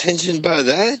building tension by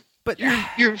that. But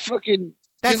you're fucking...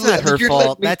 That's not her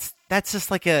fault. That's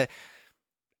just look, you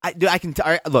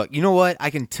know what? I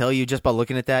can tell you just by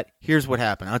looking at that. Here's what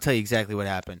happened. I'll tell you exactly what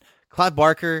happened. Clive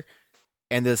Barker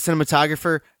and the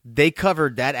cinematographer, they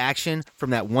covered that action from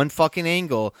that one fucking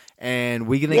angle, and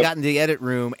they got in the edit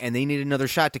room and they needed another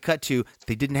shot to cut to.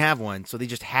 They didn't have one, so they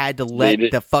just had to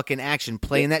let the fucking action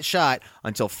play in that shot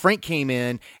until Frank came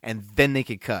in, and then they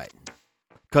could cut.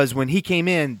 Because when he came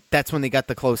in, that's when they got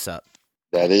the close up.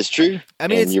 That is true. I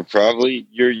mean, and you're probably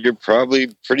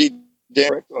pretty damn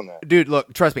correct on that, dude.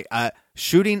 Look, trust me.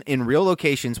 Shooting in real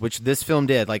locations, which this film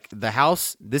did, like the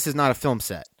house. This is not a film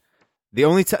set. The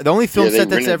only film set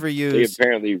that's ever used. They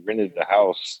apparently rented the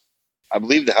house. I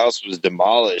believe the house was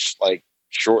demolished like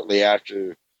shortly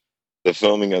after the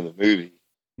filming of the movie.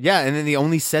 Yeah, and then the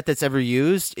only set that's ever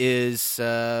used is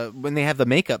when they have the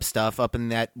makeup stuff up in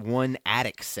that one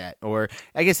attic set, or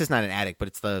I guess it's not an attic, but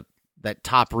it's that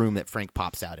top room that Frank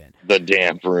pops out in. The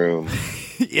damp room.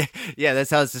 yeah,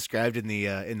 that's how it's described in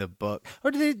the book.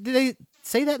 Or did they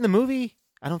say that in the movie?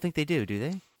 I don't think they do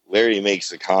they? Larry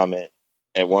makes a comment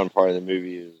at one part of the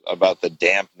movie is about the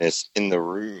dampness in the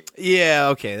room. Yeah,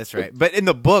 okay, that's right. But in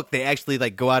the book, they actually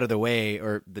like go out of their way,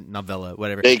 or the novella,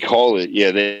 whatever. They call it,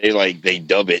 they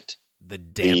dub it. The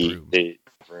damp room. The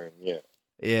room, yeah.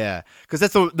 Yeah, because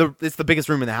that's it's the biggest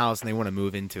room in the house, and they want to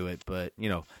move into it. But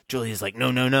Julia's like,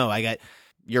 no, I got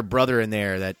your brother in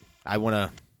there that I want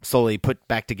to slowly put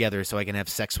back together so I can have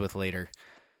sex with later.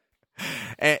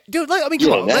 And, dude,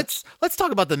 come on, let's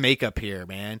talk about the makeup here,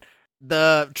 man.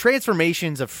 The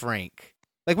transformations of Frank,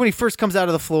 like when he first comes out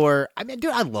of the floor. I mean,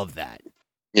 dude, I love that.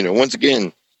 Once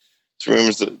again,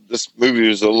 this movie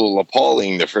was a little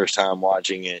appalling the first time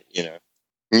watching it.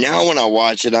 Now when I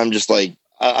watch it, I'm just like,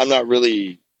 I'm not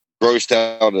really grossed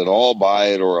out at all by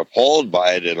it or appalled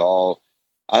by it at all.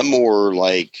 I'm more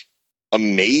like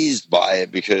amazed by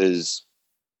it because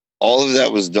all of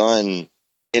that was done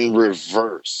in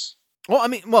reverse. Well,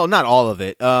 not all of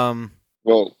it.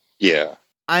 Well, yeah.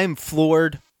 I'm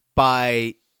floored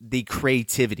by the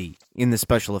creativity in the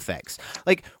special effects.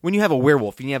 Like when you have a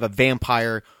werewolf and you have a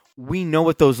vampire, we know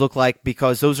what those look like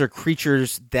because those are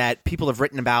creatures that people have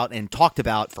written about and talked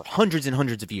about for hundreds and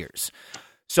hundreds of years.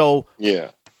 So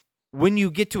yeah, when you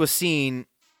get to a scene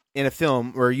in a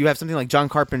film where you have something like John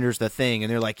Carpenter's The Thing, and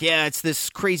they're like, yeah, it's this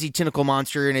crazy tentacle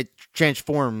monster and it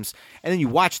transforms, and then you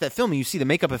watch that film and you see the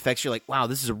makeup effects, you're like, wow,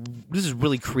 this is a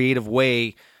really creative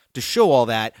way to show all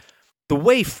that. The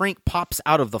way Frank pops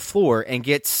out of the floor and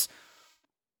gets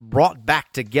brought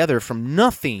back together from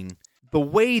nothing, the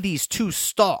way these two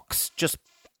stalks just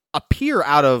appear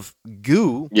out of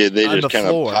goo. Yeah, they just kind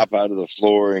of pop out of the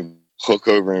floor and hook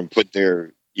over and put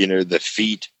their, the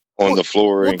feet on the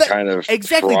floor and kind of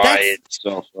pry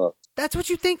itself up. That's what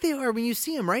you think they are when you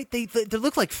see them, right? They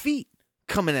look like feet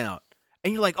coming out.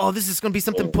 And you're like, oh, this is going to be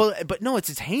something. But no, it's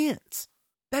his hands.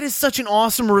 That is such an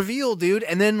awesome reveal, dude.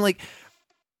 And then, like,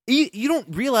 you don't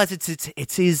realize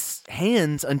it's his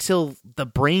hands until the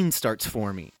brain starts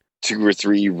forming. 2 or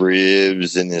 3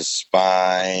 ribs in his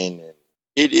spine. And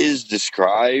it is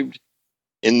described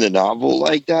in the novel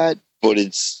like that, but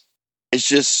it's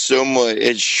just so much.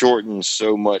 It shortens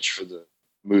so much for the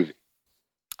movie.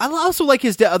 I also like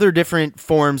his other different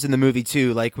forms in the movie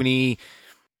too. Like when he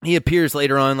appears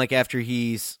later on, like after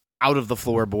he's out of the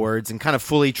floorboards and kind of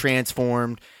fully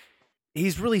transformed.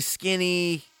 He's really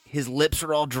skinny. His lips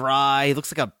are all dry. He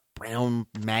looks like a brown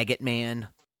maggot man.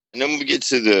 And then we get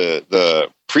to the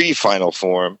pre-final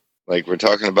form. Like we're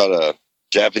talking about a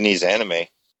Japanese anime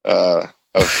of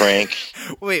Frank.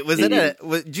 Wait,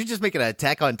 did you just make an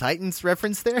Attack on Titans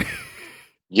reference there?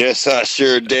 Yes, I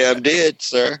sure damn did,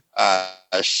 sir. I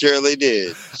surely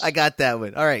did. I got that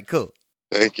one. All right, cool.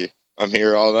 Thank you. I'm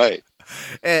here all night.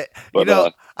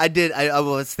 I did. I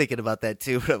was thinking about that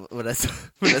too when I saw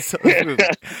the movie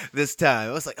this time.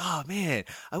 I was like, oh man,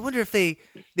 I wonder if they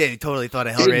totally thought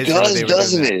of Hellraiser. It does,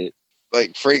 doesn't it?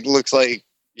 Like Frank looks like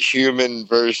a human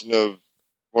version of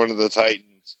one of the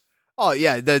Titans. Oh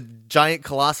yeah, the giant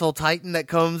colossal Titan that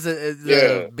comes at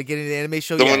the beginning of the anime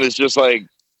show. The one that's just like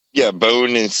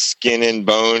bone and skin and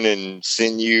bone and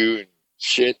sinew and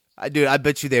shit. I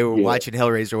bet you they were watching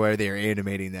Hellraiser where they were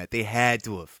animating that. They had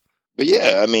to have. But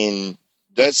yeah, I mean,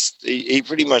 he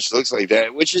pretty much looks like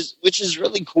that, which is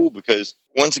really cool because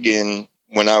once again,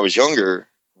 when I was younger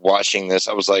watching this,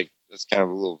 I was like, that's kind of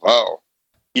a little wow.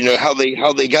 You know how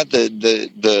they got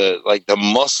the like the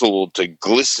muscle to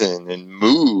glisten and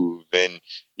move, and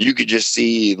you could just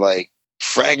see like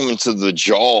fragments of the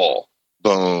jaw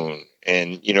bone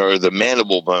and or the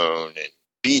mandible bone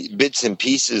and bits and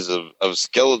pieces of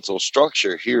skeletal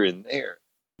structure here and there.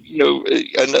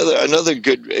 Another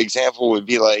good example would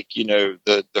be like,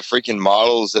 the freaking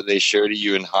models that they show to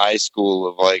you in high school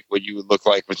of like what you would look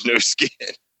like with no skin.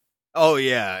 Oh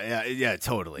yeah,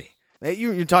 totally.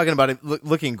 You're talking about it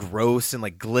looking gross and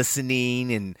like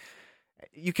glistening, and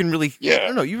you can really, I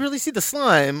don't know, you really see the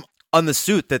slime on the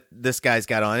suit that this guy's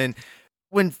got on. And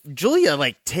when Julia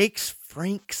like takes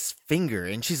Frank's finger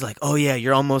and she's like, "Oh yeah,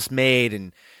 you're almost made,"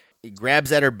 and he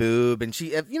grabs at her boob, and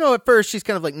she, you know, at first she's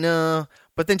kind of like, "No,"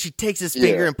 but then she takes his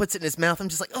finger and puts it in his mouth. I'm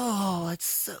just like, "Oh, it's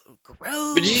so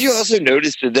gross." But did you also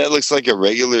notice that looks like a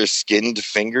regular skinned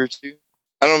finger too?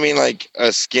 I don't mean like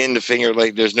a skinned finger,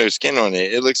 like there's no skin on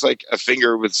it. It looks like a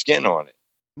finger with skin on it.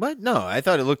 What? No, I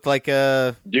thought it looked like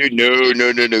a... Dude,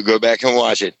 no. Go back and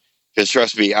watch it. Because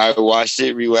trust me, I watched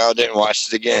it, rewound it, and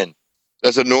watched it again.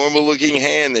 That's a normal looking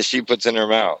hand that she puts in her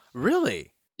mouth.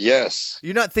 Really? Yes.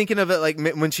 You're not thinking of it like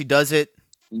when she does it?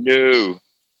 No.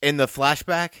 In the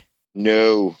flashback?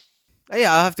 No.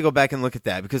 Yeah, I'll have to go back and look at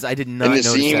that because I did not in the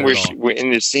notice scene that where at all.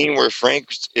 in the scene where Frank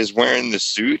is wearing the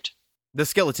suit? The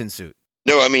skeleton suit.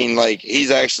 No, I mean, like,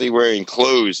 he's actually wearing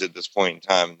clothes at this point in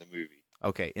time in the movie.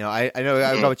 Okay, you know, I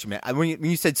know what you meant. When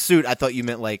you said suit, I thought you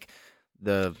meant like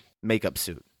the makeup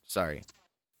suit. Sorry.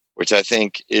 Which I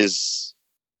think is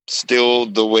still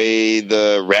the way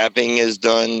the wrapping is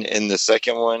done in the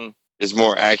second one is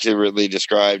more accurately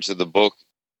described to the book.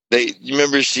 You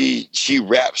remember she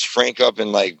wraps Frank up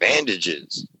in like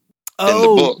bandages.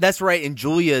 Oh, that's right. And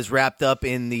Julia is wrapped up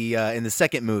in the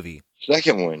second movie.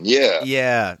 Second one, yeah.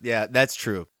 Yeah, that's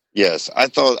true. Yes, I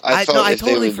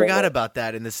totally forgot about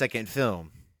that in the second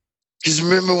film. Because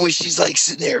remember when she's like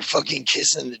sitting there fucking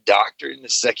kissing the doctor in the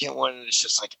second one, and it's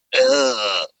just like,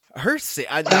 ugh.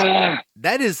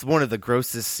 That is one of the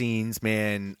grossest scenes,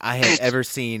 man, I have ever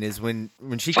seen. Is when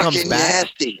she comes back,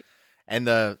 nasty. And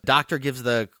the doctor gives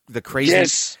the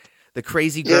crazy the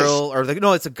crazy girl, or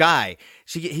it's a guy.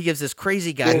 He gives this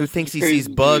crazy guy who thinks he sees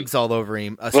bugs all over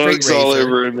him, a straight razor all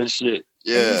over him and shit.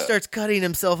 Yeah, and he starts cutting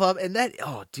himself up, and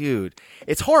dude,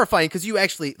 it's horrifying because you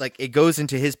actually it goes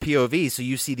into his POV, so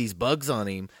you see these bugs on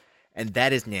him, and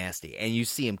that is nasty. And you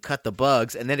see him cut the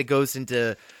bugs, and then it goes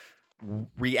into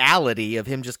reality of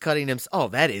him just cutting himself. Oh,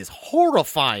 that is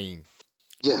horrifying.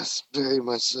 Yes, very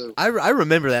much so. I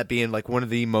remember that being like one of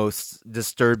the most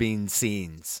disturbing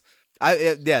scenes.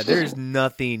 There's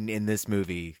nothing in this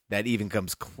movie that even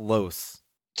comes close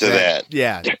to that.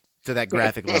 Yeah, to that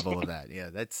graphic level of that. Yeah,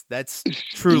 that's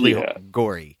truly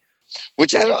gory.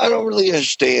 Which I don't really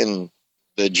understand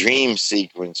the dream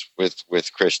sequence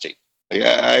with Christy. Like,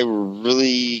 I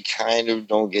really kind of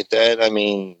don't get that. I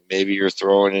mean, maybe you're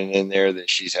throwing it in there that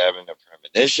she's having a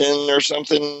premonition or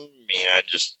something. I mean, I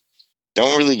just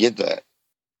don't really get that.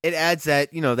 It adds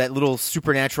that, that little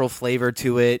supernatural flavor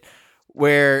to it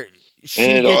where she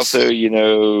and it gets also,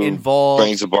 involved,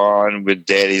 brings a bond with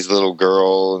Daddy's little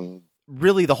girl. And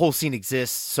really the whole scene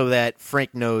exists so that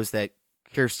Frank knows that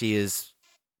Kirsty is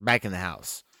back in the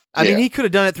house. I mean, he could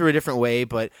have done it through a different way,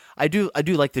 but I do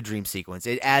like the dream sequence.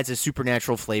 It adds a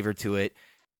supernatural flavor to it.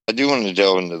 I do want to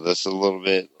delve into this a little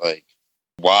bit, like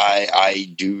why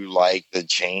I do like the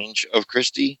change of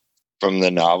Christy from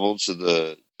the novel to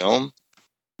the film.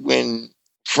 When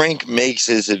Frank makes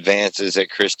his advances at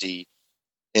Christy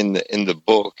in the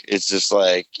book, it's just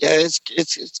like,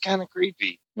 it's kind of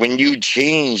creepy. When you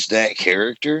change that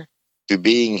character to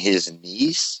being his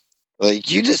niece,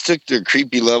 like, you just took the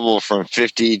creepy level from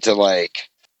 50 to, like,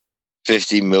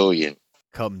 50 million.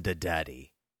 Come to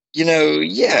daddy.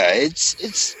 It's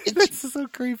It's so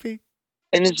creepy.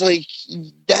 And it's like,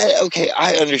 that, okay,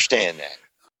 I understand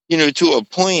that. To a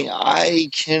point, I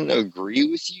can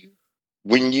agree with you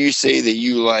when you say that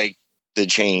you like the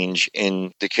change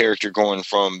in the character going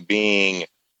from being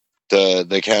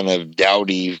the kind of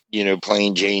dowdy,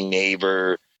 plain Jane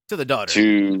neighbor to the daughter.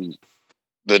 To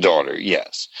the daughter,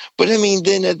 yes. But I mean,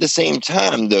 then at the same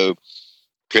time, though,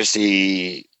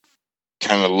 Chrissy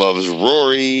kind of loves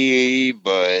Rory,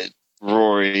 but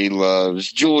Rory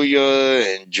loves Julia,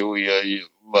 and Julia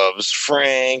loves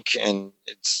Frank, and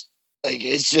it's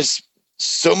just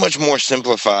so much more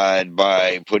simplified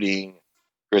by putting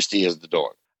Christy as the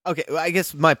daughter. Okay, well, I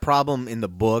guess my problem in the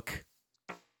book,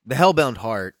 The Hellbound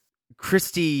Heart,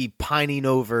 Christy pining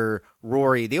over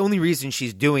Rory, the only reason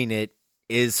she's doing it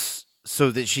is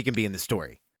so that she can be in the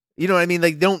story. You know what I mean?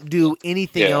 Like, don't do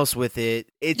anything else with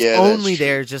it. It's only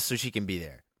there just so she can be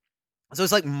there. So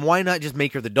it's like, why not just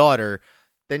make her the daughter?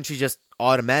 Then she just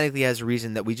automatically has a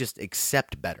reason that we just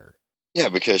accept better. Yeah,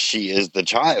 because she is the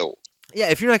child. Yeah,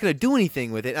 if you're not going to do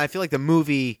anything with it, I feel like the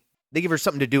movie, they give her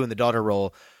something to do in the daughter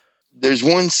role. There's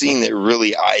one scene that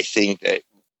really, I think that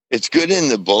it's good in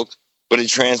the book, but it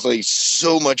translates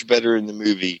so much better in the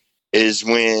movie, is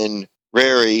when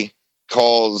Rory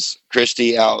calls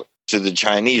Christy out to the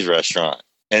Chinese restaurant,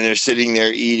 and they're sitting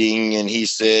there eating, and he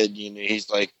said, he's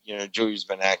like, Julia's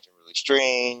been acting really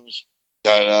strange.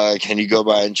 Can you go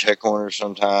by and check on her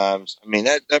sometimes? I mean,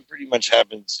 that pretty much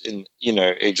happens in,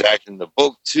 exactly in the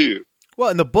book too. Well,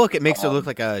 in the book, it makes her look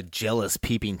like a jealous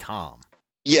peeping Tom.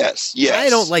 Yes. I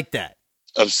don't like that.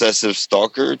 Obsessive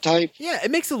stalker type? Yeah,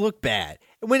 it makes it look bad.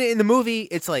 When in the movie,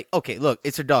 it's like, okay, look,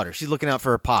 it's her daughter. She's looking out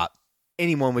for her pop.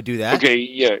 Anyone would do that. Okay,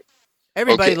 yeah.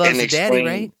 Everybody loves a daddy,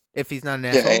 right? If he's not an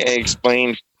asshole. Yeah,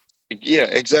 explained. Yeah,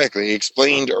 exactly.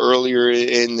 Explained earlier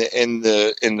in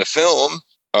the film,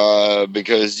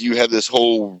 because you have this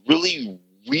whole really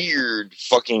weird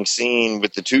fucking scene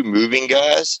with the two moving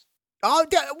guys. Oh,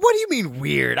 what do you mean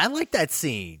weird? I like that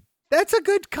scene. That's a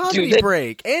good comedy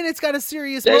break, and it's got a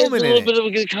serious moment in it. It's a little bit of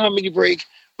a good comedy break,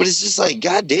 but it's just like,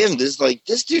 goddamn, this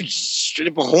dude's straight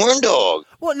up a horn dog.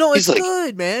 Well, no, it's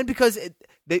good, man, because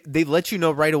they let you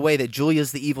know right away that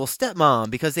Julia's the evil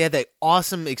stepmom, because they had that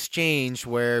awesome exchange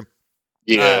where,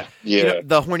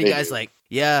 the horny guy's like,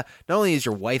 yeah, not only is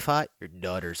your wife hot, your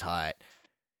daughter's hot.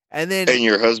 And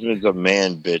your husband's a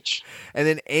man, bitch. And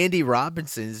then Andy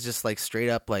Robinson is just like straight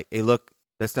up like, hey, look,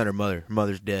 that's not her mother. Her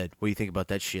mother's dead. What do you think about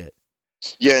that shit?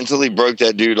 Yeah, until he broke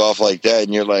that dude off like that,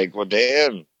 and you're like, well,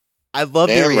 damn. I love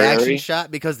the reaction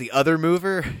shot, because the other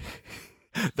mover,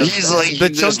 he's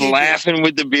just laughing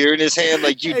with the beer in his hand,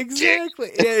 like, you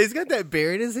exactly. dick. Yeah, he's got that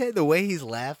beer in his hand. The way he's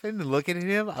laughing and looking at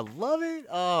him, I love it.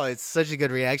 Oh, it's such a good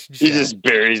reaction shot. He just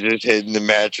buries his head in the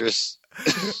mattress.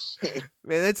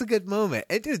 Man, that's a good moment.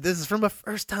 And dude, this is from a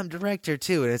first-time director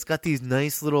too, and it's got these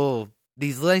nice little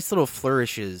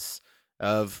flourishes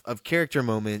of character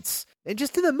moments, and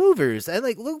just in the movers. And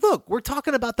like, look, we're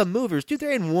talking about the movers, dude.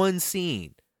 They're in one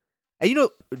scene, and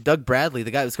Doug Bradley,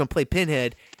 the guy who's going to play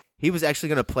Pinhead, he was actually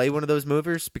going to play one of those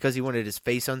movers because he wanted his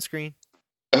face on screen.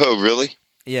 Oh, really?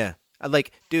 Yeah,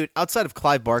 dude. Outside of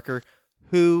Clive Barker,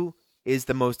 who is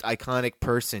the most iconic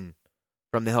person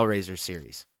from the Hellraiser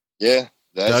series? Yeah,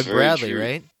 that's Doug very Bradley, true.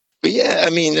 right? But yeah, I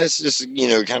mean, that's just,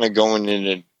 kind of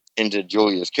going into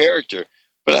Julia's character.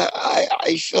 But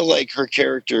I feel like her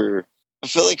character,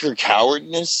 her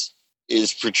cowardness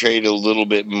is portrayed a little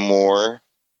bit more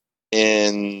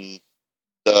in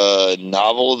the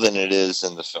novel than it is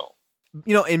in the film.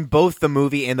 In both the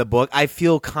movie and the book, I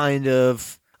feel kind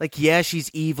of like, yeah,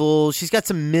 she's evil. She's got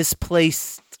some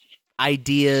misplaced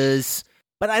ideas,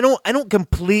 but I don't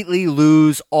completely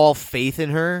lose all faith in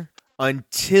her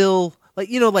until,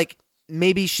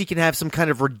 maybe she can have some kind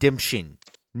of redemption,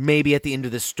 maybe at the end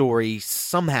of the story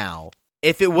somehow.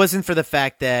 If it wasn't for the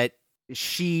fact that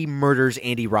she murders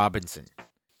Andy Robinson,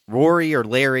 Rory or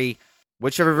Larry,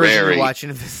 whichever version you're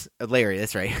watching of this, Larry,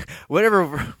 that's right.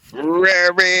 Whatever.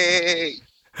 Larry.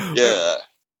 Yeah.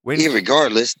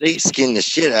 Regardless, they skin the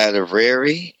shit out of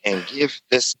Rary and give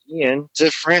the skin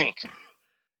to Frank.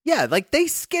 Yeah, they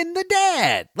skin the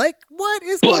dad. What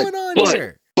is going on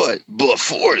here? But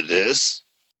before this,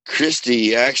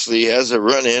 Christy actually has a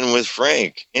run-in with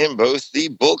Frank in both the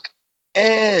book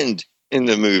and in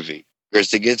the movie.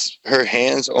 Christy gets her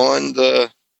hands on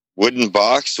the wooden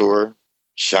box or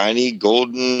shiny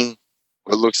golden,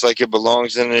 what looks like it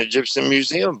belongs in an Egyptian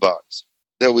museum box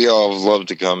that we all love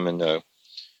to come and know.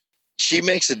 She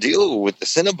makes a deal with the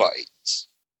Cenobites.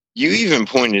 You even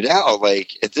pointed out,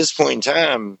 at this point in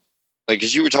time,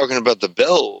 because you were talking about the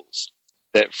bells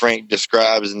that Frank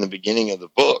describes in the beginning of the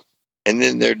book. And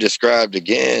then they're described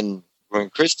again when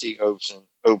Christy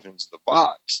opens the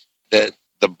box, that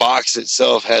the box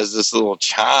itself has this little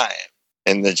chime.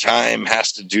 And the chime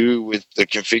has to do with the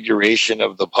configuration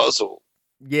of the puzzle.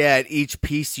 Yeah, each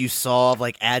piece you solve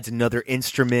adds another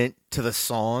instrument to the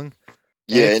song.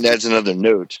 Yeah, and adds another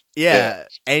note. Yeah,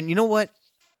 and you know what?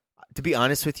 To be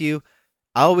honest with you,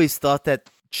 I always thought that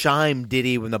chime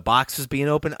ditty when the box was being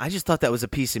opened, I just thought that was a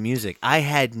piece of music. I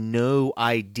had no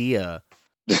idea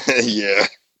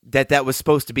that was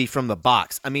supposed to be from the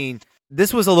box. I mean,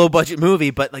 this was a low-budget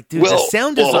movie, but, dude, the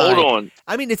sound design... hold on.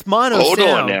 I mean, it's mono sound. Hold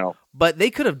on now. But they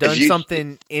could have done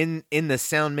something in the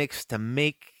sound mix to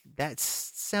make that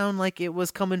sound like it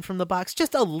was coming from the box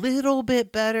just a little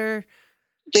bit better.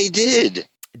 They did.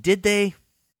 Did they?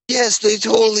 Yes, they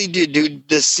totally did, dude.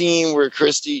 The scene where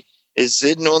Christy is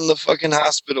sitting on the fucking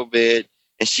hospital bed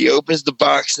and she opens the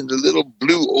box and the little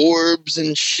blue orbs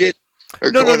and shit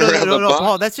are going around the box.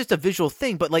 Paul, that's just a visual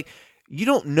thing. But, you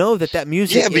don't know that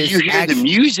music is... Yeah, but you hear the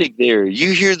music there.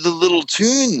 You hear the little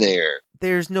tune there.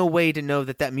 There's no way to know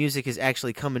that music is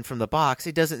actually coming from the box.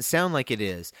 It doesn't sound like it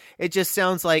is. It just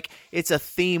sounds like it's a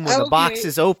theme when the box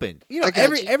is open.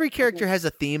 Every character has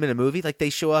a theme in a movie. They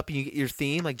show up and you get your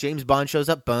theme. James Bond shows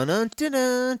up. So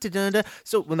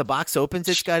when the box opens,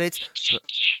 it's got its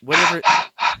whatever.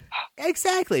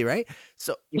 Exactly, right?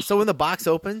 So when the box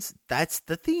opens, that's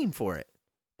the theme for it.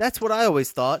 That's what I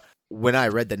always thought. when I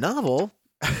read the novel,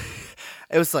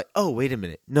 it was like, oh, wait a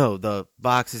minute. No, the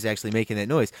box is actually making that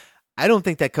noise. I don't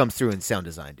think that comes through in sound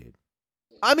design, dude.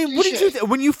 I mean, what did you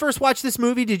when you first watched this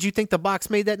movie, did you think the box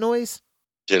made that noise?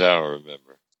 Did I don't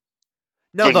remember?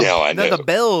 No, I know. the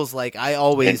bells, like, I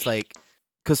always, like,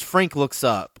 because Frank looks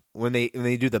up when they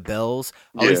do the bells.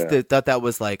 I always thought that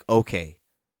was like, okay,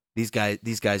 these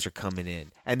guys are coming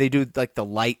in. And they do, like, the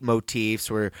light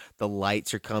motifs where the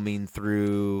lights are coming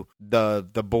through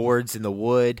the boards and the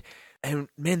wood. And,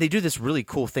 man, they do this really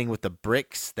cool thing with the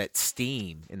bricks that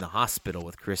steam in the hospital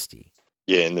with Christy.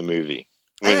 Yeah, in the movie.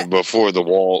 Before the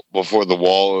wall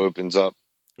opens up.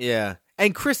 Yeah.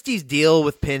 And Christy's deal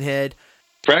with Pinhead.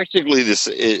 Practically this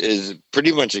is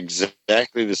pretty much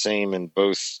exactly the same in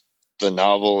both the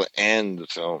novel and the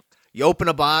film. You open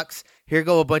a box, here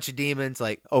go a bunch of demons,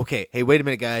 like, okay, hey, wait a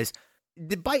minute, guys.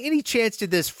 By any chance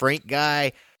did this Frank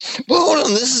guy... Well, hold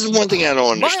on, this is one thing I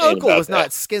don't understand. My uncle was that.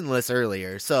 Not skinless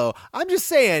earlier, so I'm just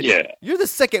saying, you're the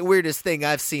second weirdest thing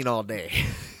I've seen all day.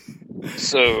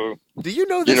 So... Do you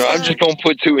know this? I'm just going to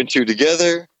put 2 and 2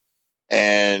 together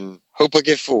and hope I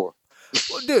get 4.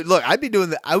 Well, dude, look, I'd be doing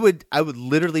that. I would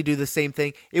literally do the same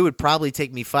thing. It would probably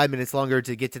take me 5 minutes longer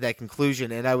to get to that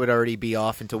conclusion, and I would already be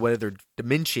off into whatever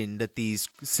dimension that these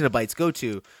Cenobites go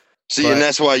to. See, and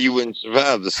that's why you wouldn't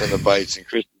survive the Cenobites, and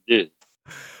Christy did.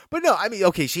 But no, I mean,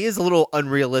 okay, she is a little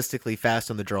unrealistically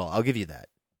fast on the draw. I'll give you that.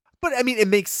 But, I mean, it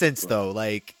makes sense, though,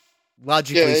 like,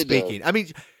 logically speaking. Does. I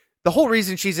mean, the whole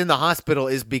reason she's in the hospital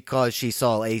is because she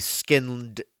saw a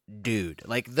skinned dude.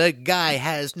 Like, the guy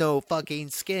has no fucking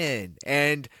skin,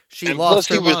 and she lost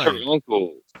her mind. Plus, he was her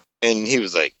uncle, and he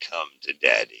was like, "Come to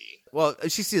daddy." Well,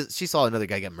 she saw another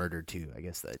guy get murdered too. I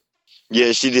guess that.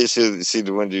 Yeah, she did see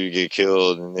the one dude get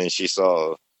killed, and then she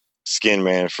saw Skin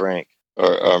Man Frank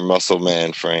or Muscle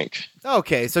Man Frank.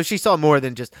 Okay, so she saw more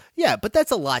than just but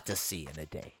that's a lot to see in a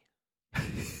day.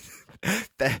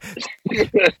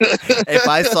 If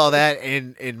I saw that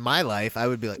in my life, I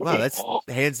would be like, wow, that's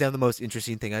hands down the most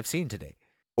interesting thing I've seen today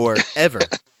or ever.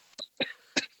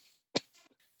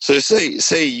 So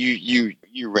say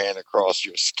you ran across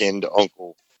your skinned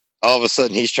uncle. All of a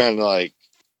sudden he's trying to like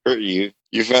hurt you.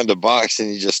 You found a box and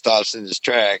he just stops in his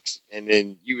tracks, and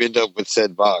then you end up with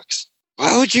said box.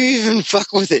 Why would you even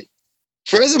fuck with it?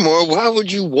 Furthermore, why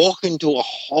would you walk into a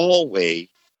hallway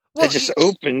that just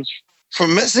opens for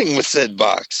messing with said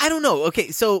box? I don't know.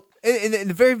 Okay, so in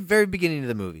the very, very beginning of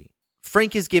the movie,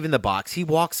 Frank is given the box. He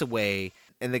walks away,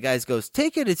 and the guy goes,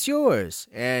 "Take it, it's yours."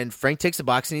 And Frank takes the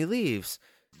box and he leaves.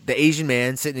 The Asian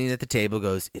man sitting at the table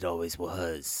goes, "It always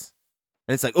was."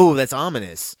 And it's like, oh, that's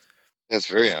ominous. That's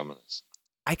very ominous.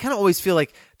 I kind of always feel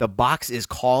like the box is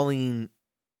calling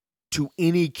to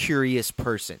any curious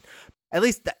person. At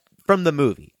least from the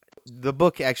movie. The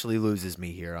book actually loses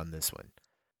me here on this one.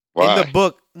 Why?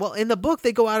 In the book,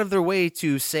 they go out of their way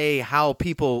to say how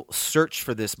people search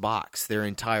for this box their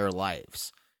entire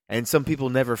lives. And some people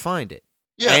never find it.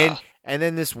 Yeah. And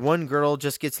then this one girl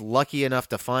just gets lucky enough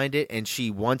to find it, and she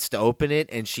wants to open it,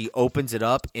 and she opens it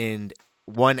up in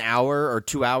 1 hour or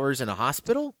 2 hours in a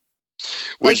hospital.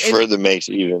 Which further makes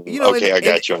even... I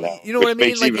got you on that. You know what I mean?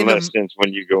 Makes even less sense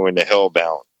when you go into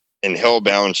Hellbound. In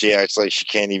Hellbound, she acts like she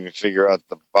can't even figure out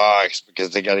the box because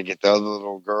they got to get the other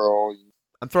little girl...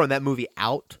 I'm throwing that movie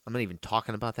out. I'm not even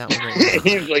talking about that one right now.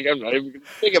 He's like, I'm not even going to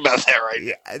think about that right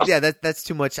now. Yeah, that's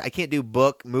too much. I can't do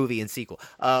book, movie, and sequel.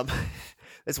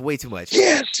 That's way too much.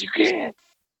 Yes, you can.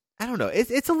 I don't know.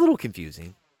 It's a little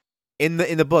confusing in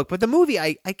the book, but the movie,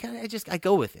 I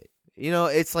go with it. You know,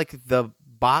 it's like the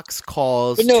box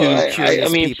calls to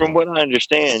curious people. From what I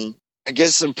understand, I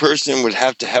guess a person would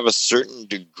have to have a certain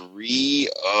degree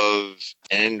of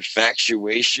an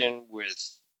infatuation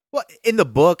with... Well, in the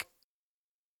book,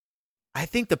 I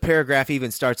think the paragraph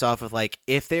even starts off with, like,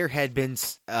 if there had been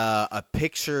a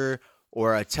picture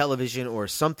or a television or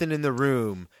something in the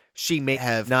room, she may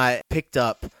have not picked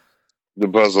up the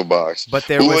puzzle box. But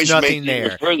there was nothing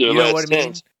there. You know what I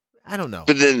mean? I don't know.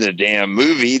 But then the damn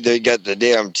movie, they got the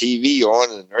damn TV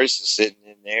on, and the nurse is sitting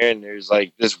in there, and there's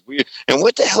like this weird... And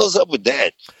what the hell's up with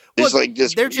that? There's like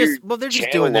this they're just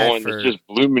doing that for... just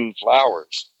blooming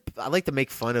flowers. I like to make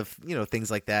fun of,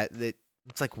 things like that. That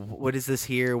it's like, what is this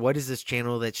here? What is this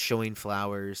channel that's showing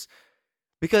flowers?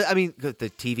 Because, I mean, the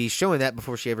TV's showing that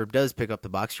before she ever does pick up the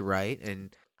box, you're right. And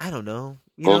I don't know.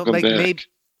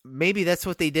 Maybe that's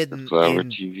what they did in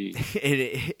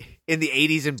the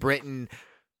 80s in Britain,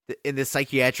 in the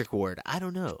psychiatric ward. I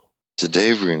don't know.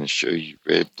 Today we're going to show you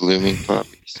red blooming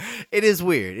poppies. It is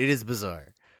weird. It is bizarre.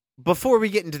 Before we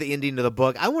get into the ending of the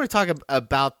book, I want to talk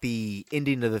about the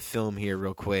ending of the film here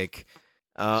real quick.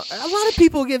 A lot of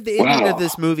people give the ending of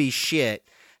this movie shit.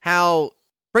 How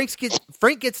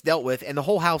Frank gets dealt with, and the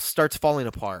whole house starts falling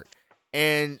apart.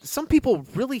 And some people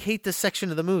really hate this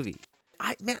section of the movie.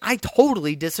 I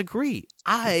totally disagree.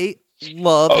 I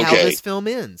love how this film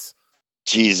ends.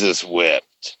 Jesus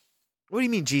wept. What do you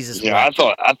mean Jesus Yeah, wept?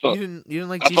 I thought you didn't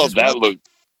like I Jesus thought that wept? looked.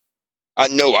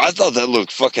 I thought that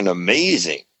looked fucking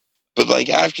amazing. But like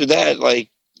after that, like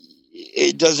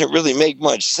it doesn't really make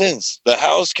much sense. The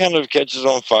house kind of catches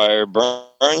on fire,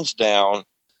 burns down.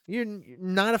 You're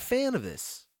not a fan of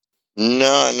this.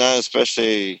 No, not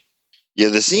especially. Yeah,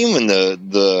 the scene when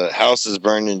the house is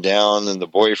burning down and the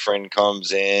boyfriend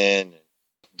comes in,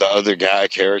 the other guy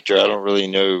character, I don't really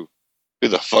know who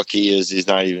the fuck he is. He's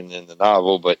not even in the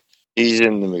novel, but he's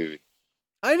in the movie.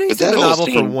 I know he's in the novel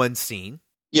for one scene.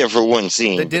 Yeah, for one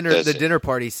scene. The dinner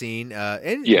party scene.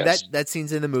 And yes. that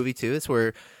scene's in the movie too. It's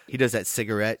where he does that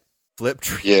cigarette flip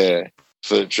trick. Yeah,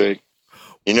 flip trick.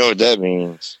 You know what that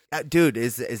means. Dude,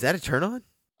 is that a turn on?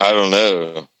 I don't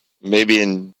know. Maybe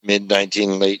in late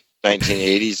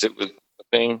 1980s it was a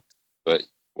thing. But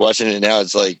watching it now,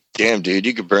 it's like, damn, dude,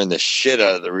 you could burn the shit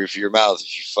out of the roof of your mouth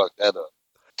if you fuck that up.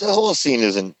 The whole scene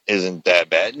isn't that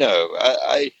bad. No,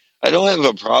 I don't have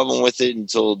a problem with it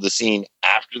until the scene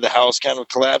after the house kind of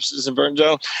collapses and burns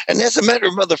down. And as a matter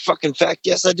of motherfucking fact,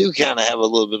 yes, I do kind of have a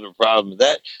little bit of a problem with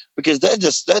that because that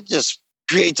just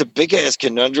creates a big ass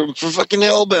conundrum for fucking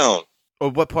Hellbound. Oh,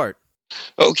 what part?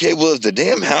 Okay, well, if the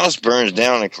damn house burns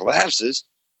down and collapses,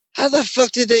 how the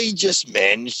fuck did they just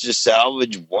manage to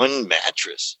salvage one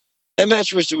mattress? That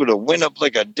mattress would have went up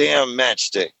like a damn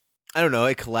matchstick. I don't know.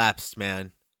 It collapsed,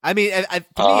 man. I mean, to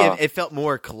me, it felt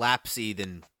more collapsy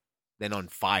than on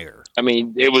fire. I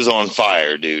mean, it was on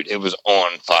fire, dude. It was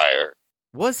on fire.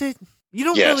 Was it? You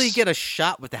don't really get a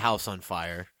shot with the house on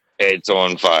fire. It's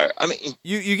on fire. I mean,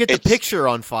 you get the picture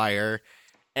on fire,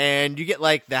 and you get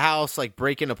like the house like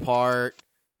breaking apart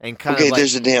and kind of like,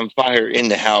 there's a damn fire in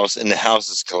the house, and the house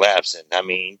is collapsing. I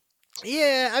mean,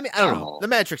 I don't know. The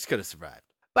Matrix could have survived.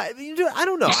 But I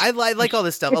don't know. I like all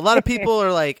this stuff. A lot of people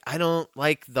are like, I don't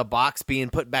like the box being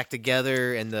put back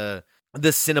together and the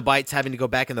Cenobites having to go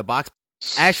back in the box.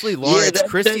 Ashley Lawrence,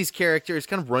 Christie's character, is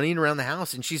kind of running around the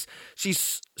house, and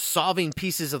she's solving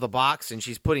pieces of the box, and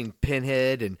she's putting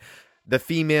Pinhead and the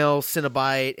female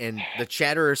Cenobite and the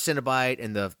Chatterer Cenobite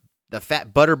and the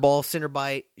fat Butterball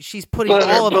Cenobite. She's putting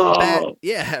all of them back.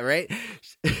 Yeah, right?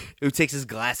 Who takes his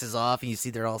glasses off, and you see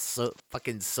they're all so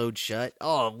fucking sewed shut.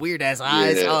 Oh, weird-ass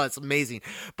eyes. Yeah. Oh, it's amazing.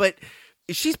 But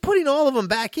she's putting all of them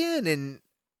back in, and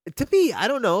to me, I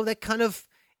don't know, that kind of,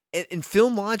 in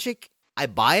film logic, I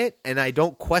buy it, and I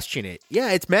don't question it.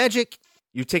 Yeah, it's magic.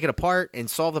 You take it apart and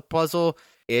solve the puzzle.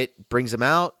 It brings them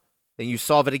out. Then you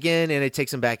solve it again, and it takes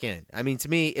them back in. I mean, to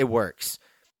me, it works.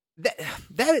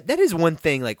 That is one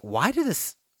thing. Like, why do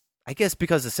this? I guess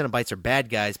because the Cenobites are bad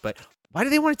guys, but why do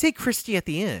they want to take Christie at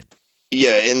the end?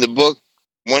 Yeah, in the book,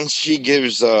 once she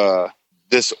gives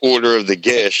this order of the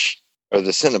Gish or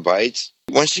the Cenobites,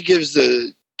 once she gives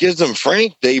them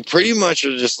Frank, they pretty much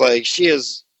are just like, she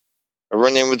has a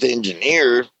run-in with the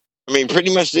engineer. I mean,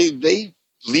 pretty much they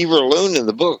leave her alone in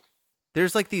the book.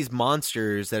 There's like these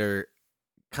monsters that are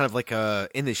kind of like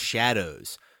in the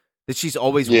shadows that she's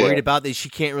always worried about, that she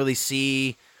can't really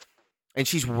see, and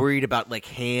she's worried about like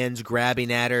hands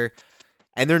grabbing at her,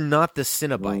 and they're not the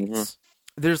Cenobites.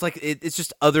 Mm-hmm. There's like it's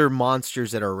just other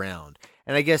monsters that are around,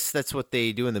 and I guess that's what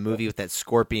they do in the movie with that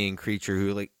scorpion creature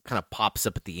who like kind of pops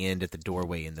up at the end at the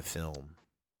doorway in the film.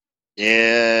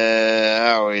 Yeah,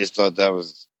 I always thought that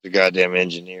was the goddamn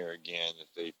engineer again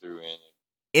that they threw in.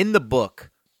 In the book,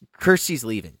 Kirsty's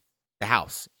leaving the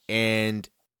house, and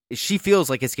she feels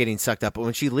like it's getting sucked up, but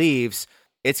when she leaves,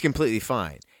 it's completely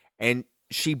fine. And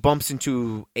she bumps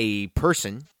into a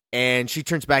person, and she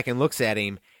turns back and looks at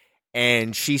him,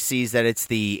 and she sees that it's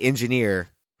the engineer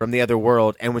from the other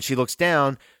world, and when she looks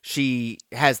down, she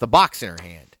has the box in her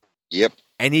hand. Yep.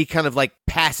 And he kind of like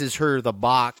passes her the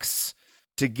box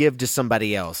to give to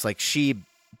somebody else. Like she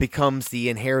becomes the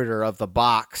inheritor of the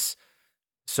box.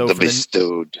 So the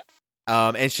bestowed.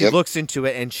 And she looks into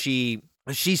it, and she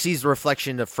sees the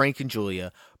reflection of Frank and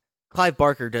Julia. Clive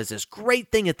Barker does this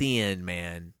great thing at the end,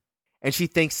 man. And she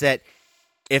thinks that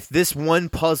if this one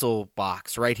puzzle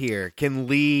box right here can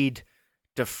lead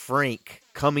to Frank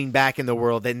coming back in the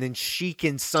world, and then she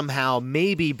can somehow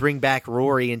maybe bring back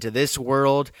Rory into this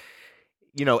world,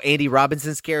 you know, Andy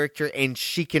Robinson's character, and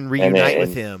she can reunite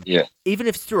with him. Yeah. Even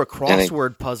if it's through a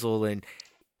crossword puzzle. And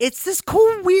it's this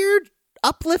cool, weird,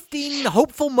 uplifting,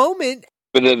 hopeful moment.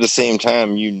 But at the same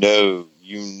time, you know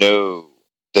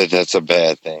that that's a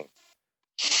bad thing.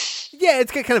 Yeah,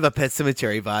 it's got kind of a Pet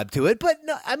Sematary vibe to it. But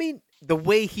no, I mean, the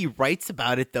way he writes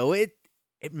about it, though,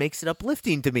 it makes it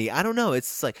uplifting to me. I don't know.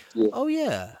 It's like, Yeah. oh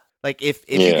yeah. Like if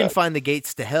you can find the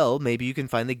gates to hell, maybe you can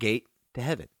find the gate to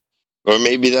heaven. Or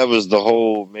maybe that was the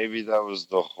whole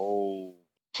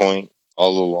point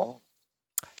all along.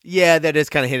 Yeah, that is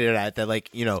kind of hinted at that, like,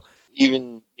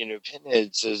 Even,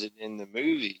 Pinhead says it in the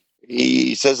movie.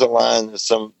 He says a line that's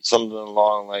something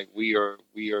along like, we are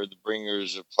the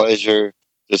bringers of pleasure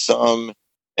to some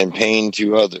and pain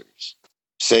to others.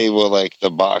 Say, well, like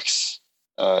the box,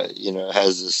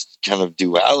 has this kind of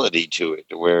duality to it,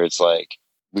 where it's like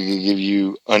we could give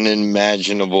you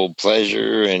unimaginable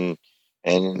pleasure and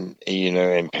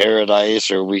in paradise,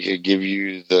 or we could give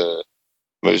you the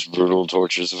most brutal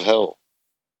tortures of hell.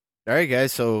 All right,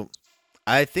 guys. So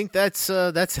I think that's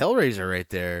Hellraiser right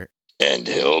there. And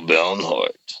Hellbound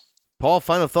Heart. Paul,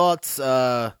 final thoughts.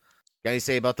 Got any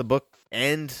say about the book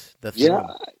and the film?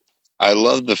 Yeah, I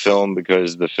love the film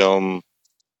because the film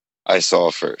I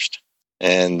saw first,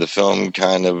 and the film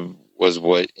kind of was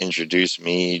what introduced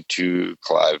me to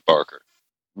Clive Barker.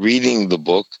 Reading the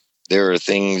book, there are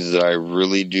things that I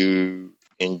really do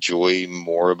enjoy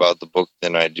more about the book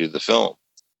than I do the film.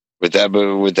 With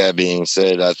that being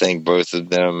said, I think both of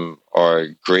them are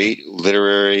great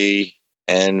literary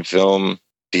and film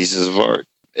pieces of art.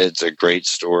 It's a great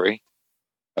story.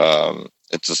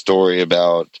 It's a story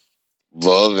about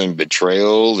love and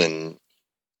betrayal and,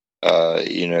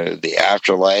 the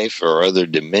afterlife or other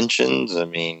dimensions. I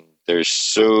mean, there's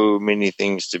so many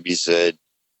things to be said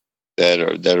that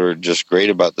are just great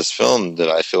about this film that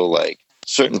I feel like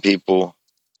certain people,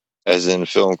 as in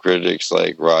film critics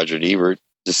like Roger Ebert,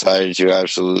 decided to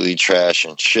absolutely trash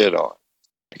and shit on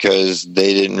because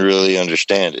they didn't really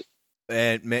understand it.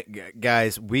 And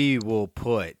guys, we will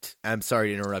put. I'm sorry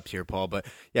to interrupt here, Paul, but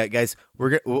yeah, guys,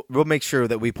 we'll make sure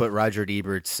that we put Roger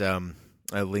Ebert's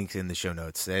links in the show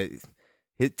notes to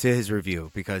his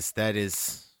review, because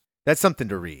that's something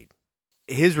to read.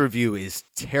 His review is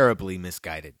terribly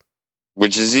misguided,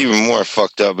 which is even more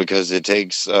fucked up because it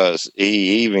takes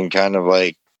he even kind of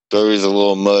like throws a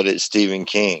little mud at Stephen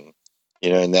King,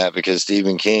 in that, because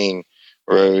Stephen King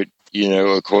wrote,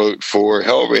 a quote for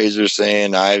Hellraiser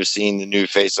saying, "I've seen the new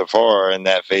face of horror, and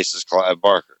that face is Clive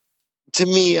Barker." To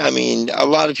me, I mean, a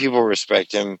lot of people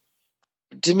respect him.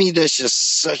 To me, that's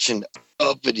just such an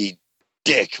uppity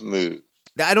dick move.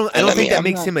 I don't think that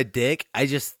makes him a dick. I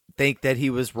just think that he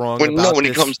was wrong when about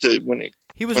it comes to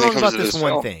he was wrong about this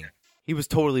one thing. He was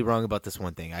totally wrong about this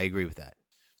one thing. I agree with that.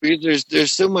 Because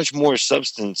there's so much more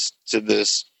substance to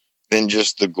this than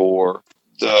just the gore,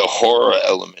 the horror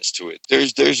elements to it.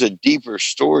 There's a deeper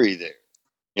story there.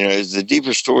 It's a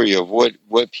deeper story of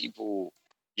what people,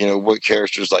 what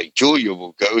characters like Julia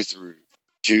will go through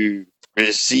to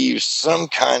receive some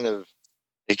kind of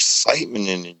excitement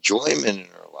and enjoyment in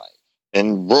her life.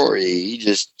 And Rory, he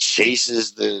just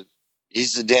he's the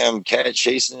damn cat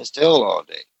chasing his tail all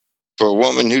day for a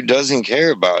woman who doesn't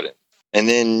care about him. And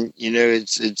then,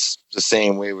 it's the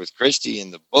same way with Christy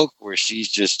in the book, where she's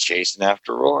just chasing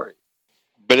after Rory.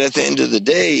 But at the end of the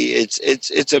day,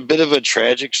 it's a bit of a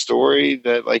tragic story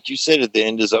that, like you said, at the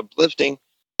end is uplifting.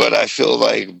 But I feel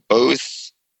like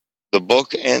both the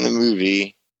book and the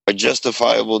movie are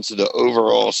justifiable to the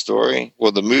overall story.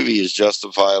 Well, the movie is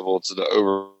justifiable to the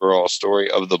overall story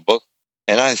of the book,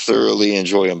 and I thoroughly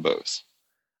enjoy them both.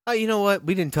 Oh, you know what?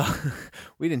 We didn't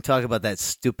talk about that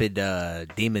stupid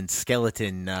demon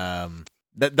skeleton,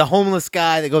 the homeless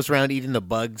guy that goes around eating the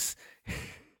bugs.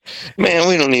 Man,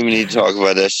 we don't even need to talk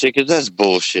about that shit because that's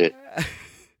bullshit.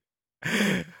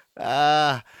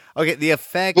 Okay, the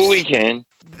effects. But we can.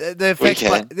 The effects.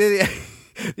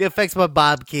 The effects by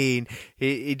Bob Keane.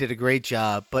 He did a great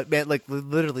job. But man, like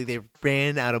literally, they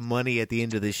ran out of money at the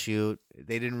end of the shoot.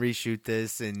 They didn't reshoot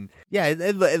this, and yeah,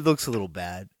 it looks a little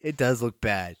bad. It does look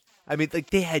bad. I mean,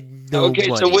 like they had no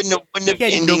money. So wouldn't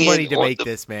they had no money to make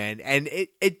this, man. And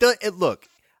it look.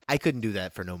 I couldn't do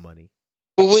that for no money.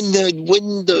 But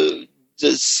wouldn't the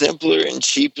simpler and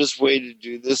cheapest way to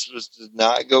do this was to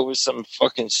not go with some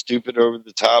fucking stupid over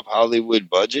the top Hollywood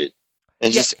budget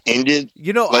and just end it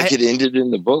it ended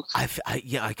in the book?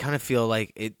 I kind of feel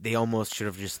like they almost should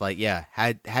have just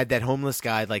had that homeless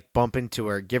guy like bump into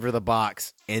her, give her the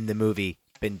box, end the movie,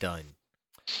 been done.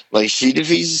 Like she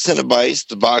defeats the Cenobites,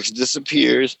 the box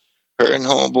disappears. Her and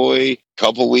homeboy, a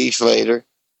couple weeks later,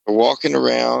 are walking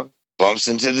around, bumps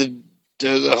into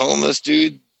the homeless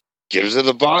dude, gives her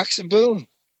the box, and boom.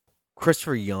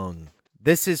 Christopher Young.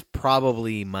 This is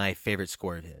probably my favorite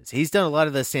score of his. He's done a lot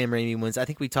of the Sam Raimi ones. I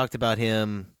think we talked about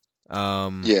him.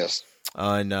 Yes.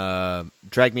 On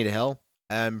Drag Me to Hell.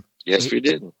 Yes, we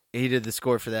did. He did the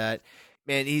score for that.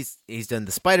 Man, he's done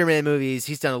the Spider-Man movies.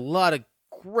 He's done a lot of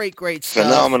Great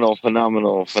stuff.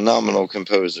 Phenomenal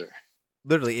composer.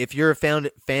 Literally, if you're a fan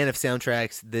of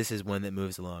soundtracks, this is one that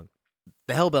moves along.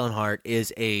 The Hellbound Heart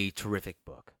is a terrific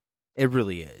book. It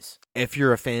really is. If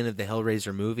you're a fan of the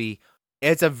Hellraiser movie,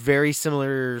 it's a very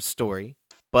similar story,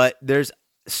 but there's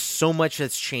so much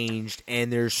that's changed,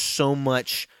 and there's so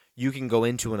much you can go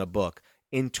into in a book,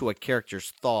 into a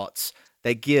character's thoughts,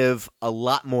 that give a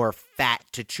lot more fat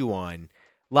to chew on,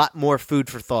 a lot more food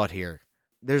for thought here.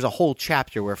 There's a whole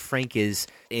chapter where Frank is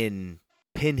in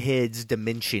Pinhead's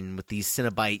dimension with these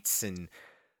Cenobites and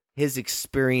his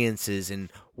experiences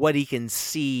and what he can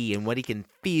see and what he can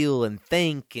feel and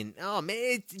think. And, oh,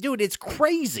 man, dude, it's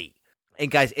crazy.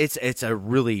 And, guys, it's a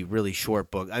really, really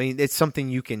short book. I mean, it's something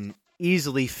you can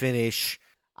easily finish.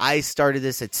 I started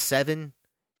this at 7.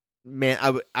 Man,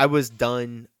 I was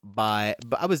done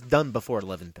before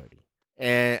 11:30.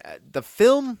 And the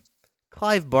film,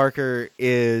 Clive Barker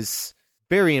is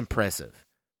very impressive.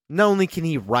 Not only can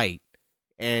he write,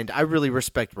 and I really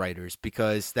respect writers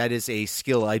because that is a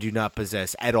skill I do not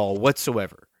possess at all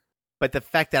whatsoever. But the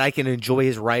fact that I can enjoy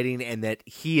his writing and that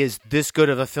he is this good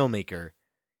of a filmmaker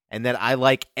and that I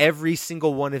like every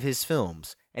single one of his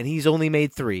films, and he's only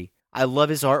made 3. I love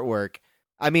his artwork.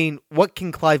 I mean, what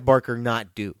can Clive Barker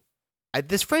not do?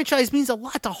 This franchise means a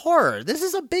lot to horror. This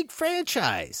is a big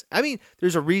franchise. I mean,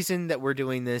 there's a reason that we're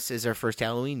doing this as our first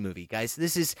Halloween movie, guys.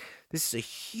 This is a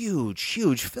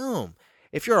huge film.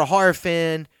 If you're a horror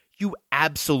fan, you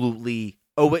absolutely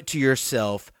owe it to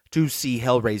yourself to see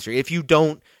Hellraiser. If you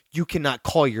don't, you cannot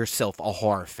call yourself a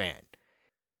horror fan.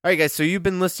 All right, guys, so you've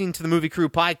been listening to the Movie Crew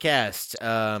podcast.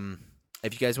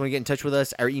 If you guys want to get in touch with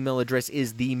us, our email address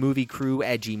is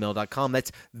themoviecrew@gmail.com.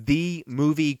 That's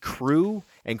themoviecrew,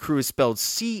 and crew is spelled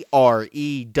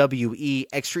CREWE,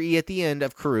 extra E at the end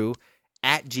of crew,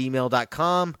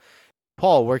 @gmail.com.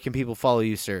 Paul, where can people follow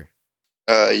you, sir?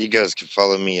 You guys can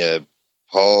follow me at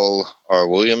Paul R.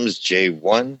 Williams,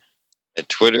 J1 at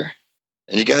Twitter.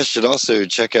 And you guys should also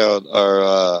check out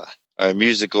our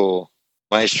musical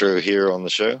maestro here on the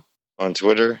show on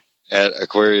Twitter at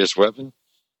Aquarius Weapon.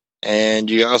 And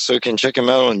you also can check him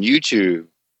out on YouTube.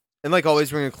 And like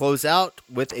always, we're going to close out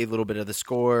with a little bit of the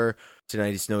score.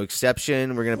 Tonight is no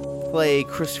exception. We're going to play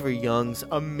Christopher Young's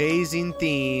amazing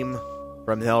theme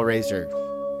from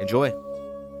Hellraiser. Enjoy.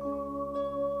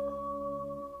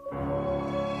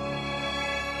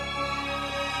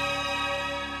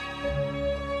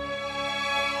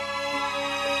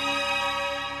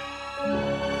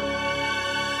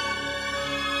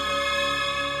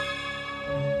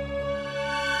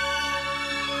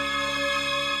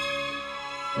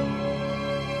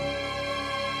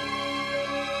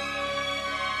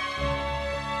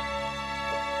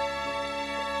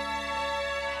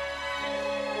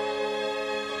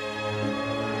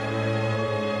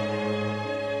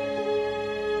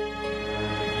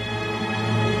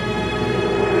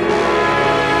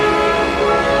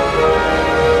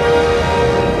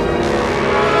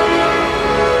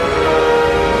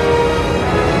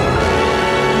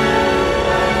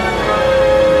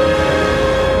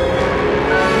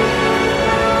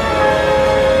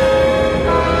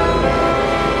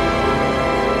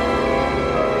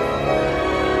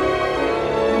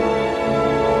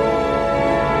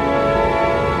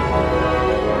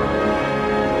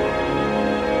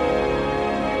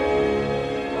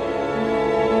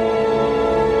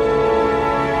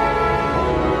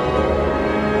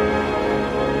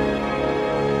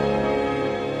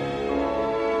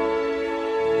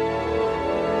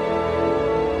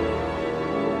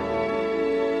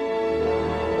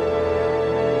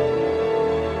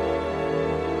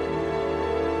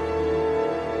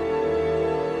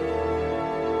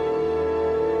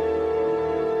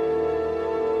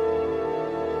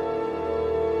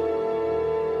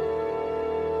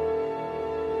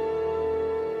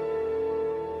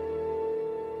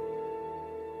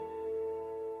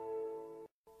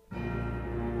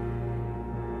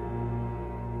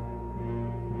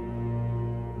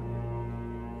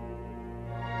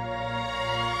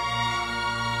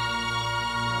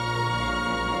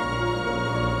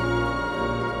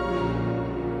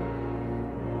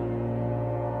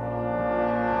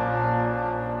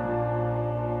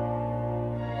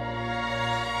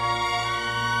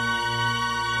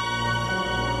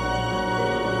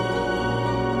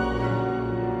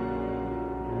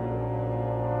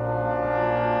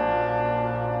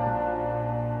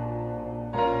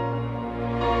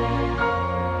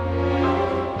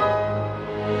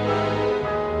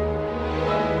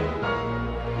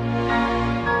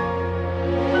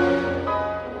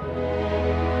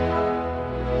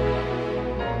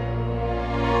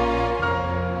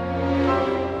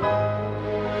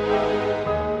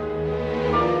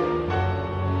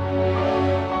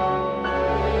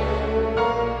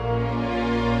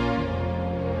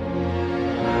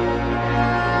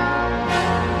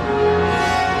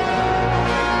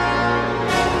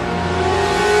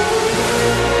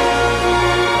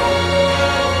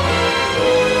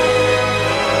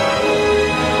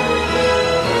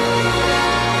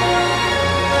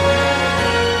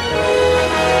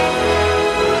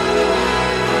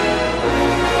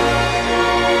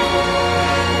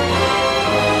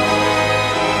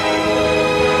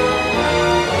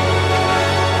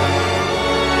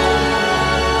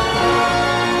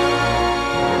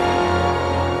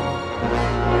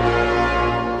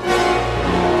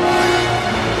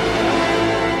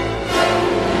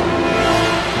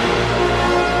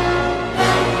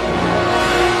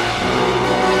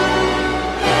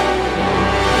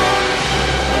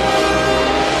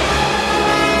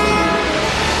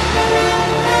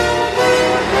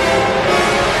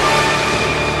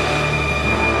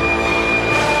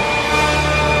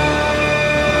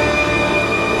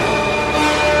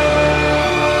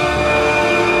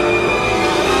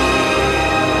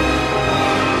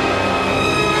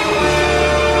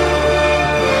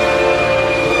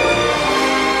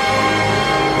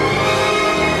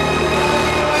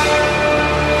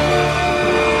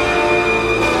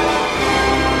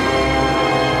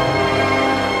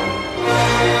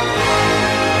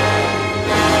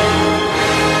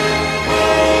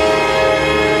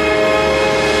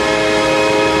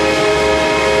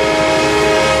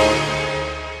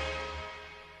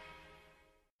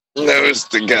 That was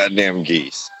the goddamn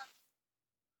geese.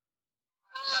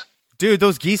 Dude,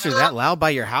 those geese are that loud by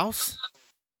your house?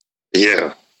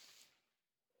 Yeah.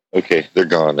 Okay, they're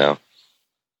gone now.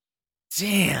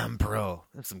 Damn, bro.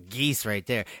 That's some geese right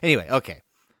there. Anyway, okay.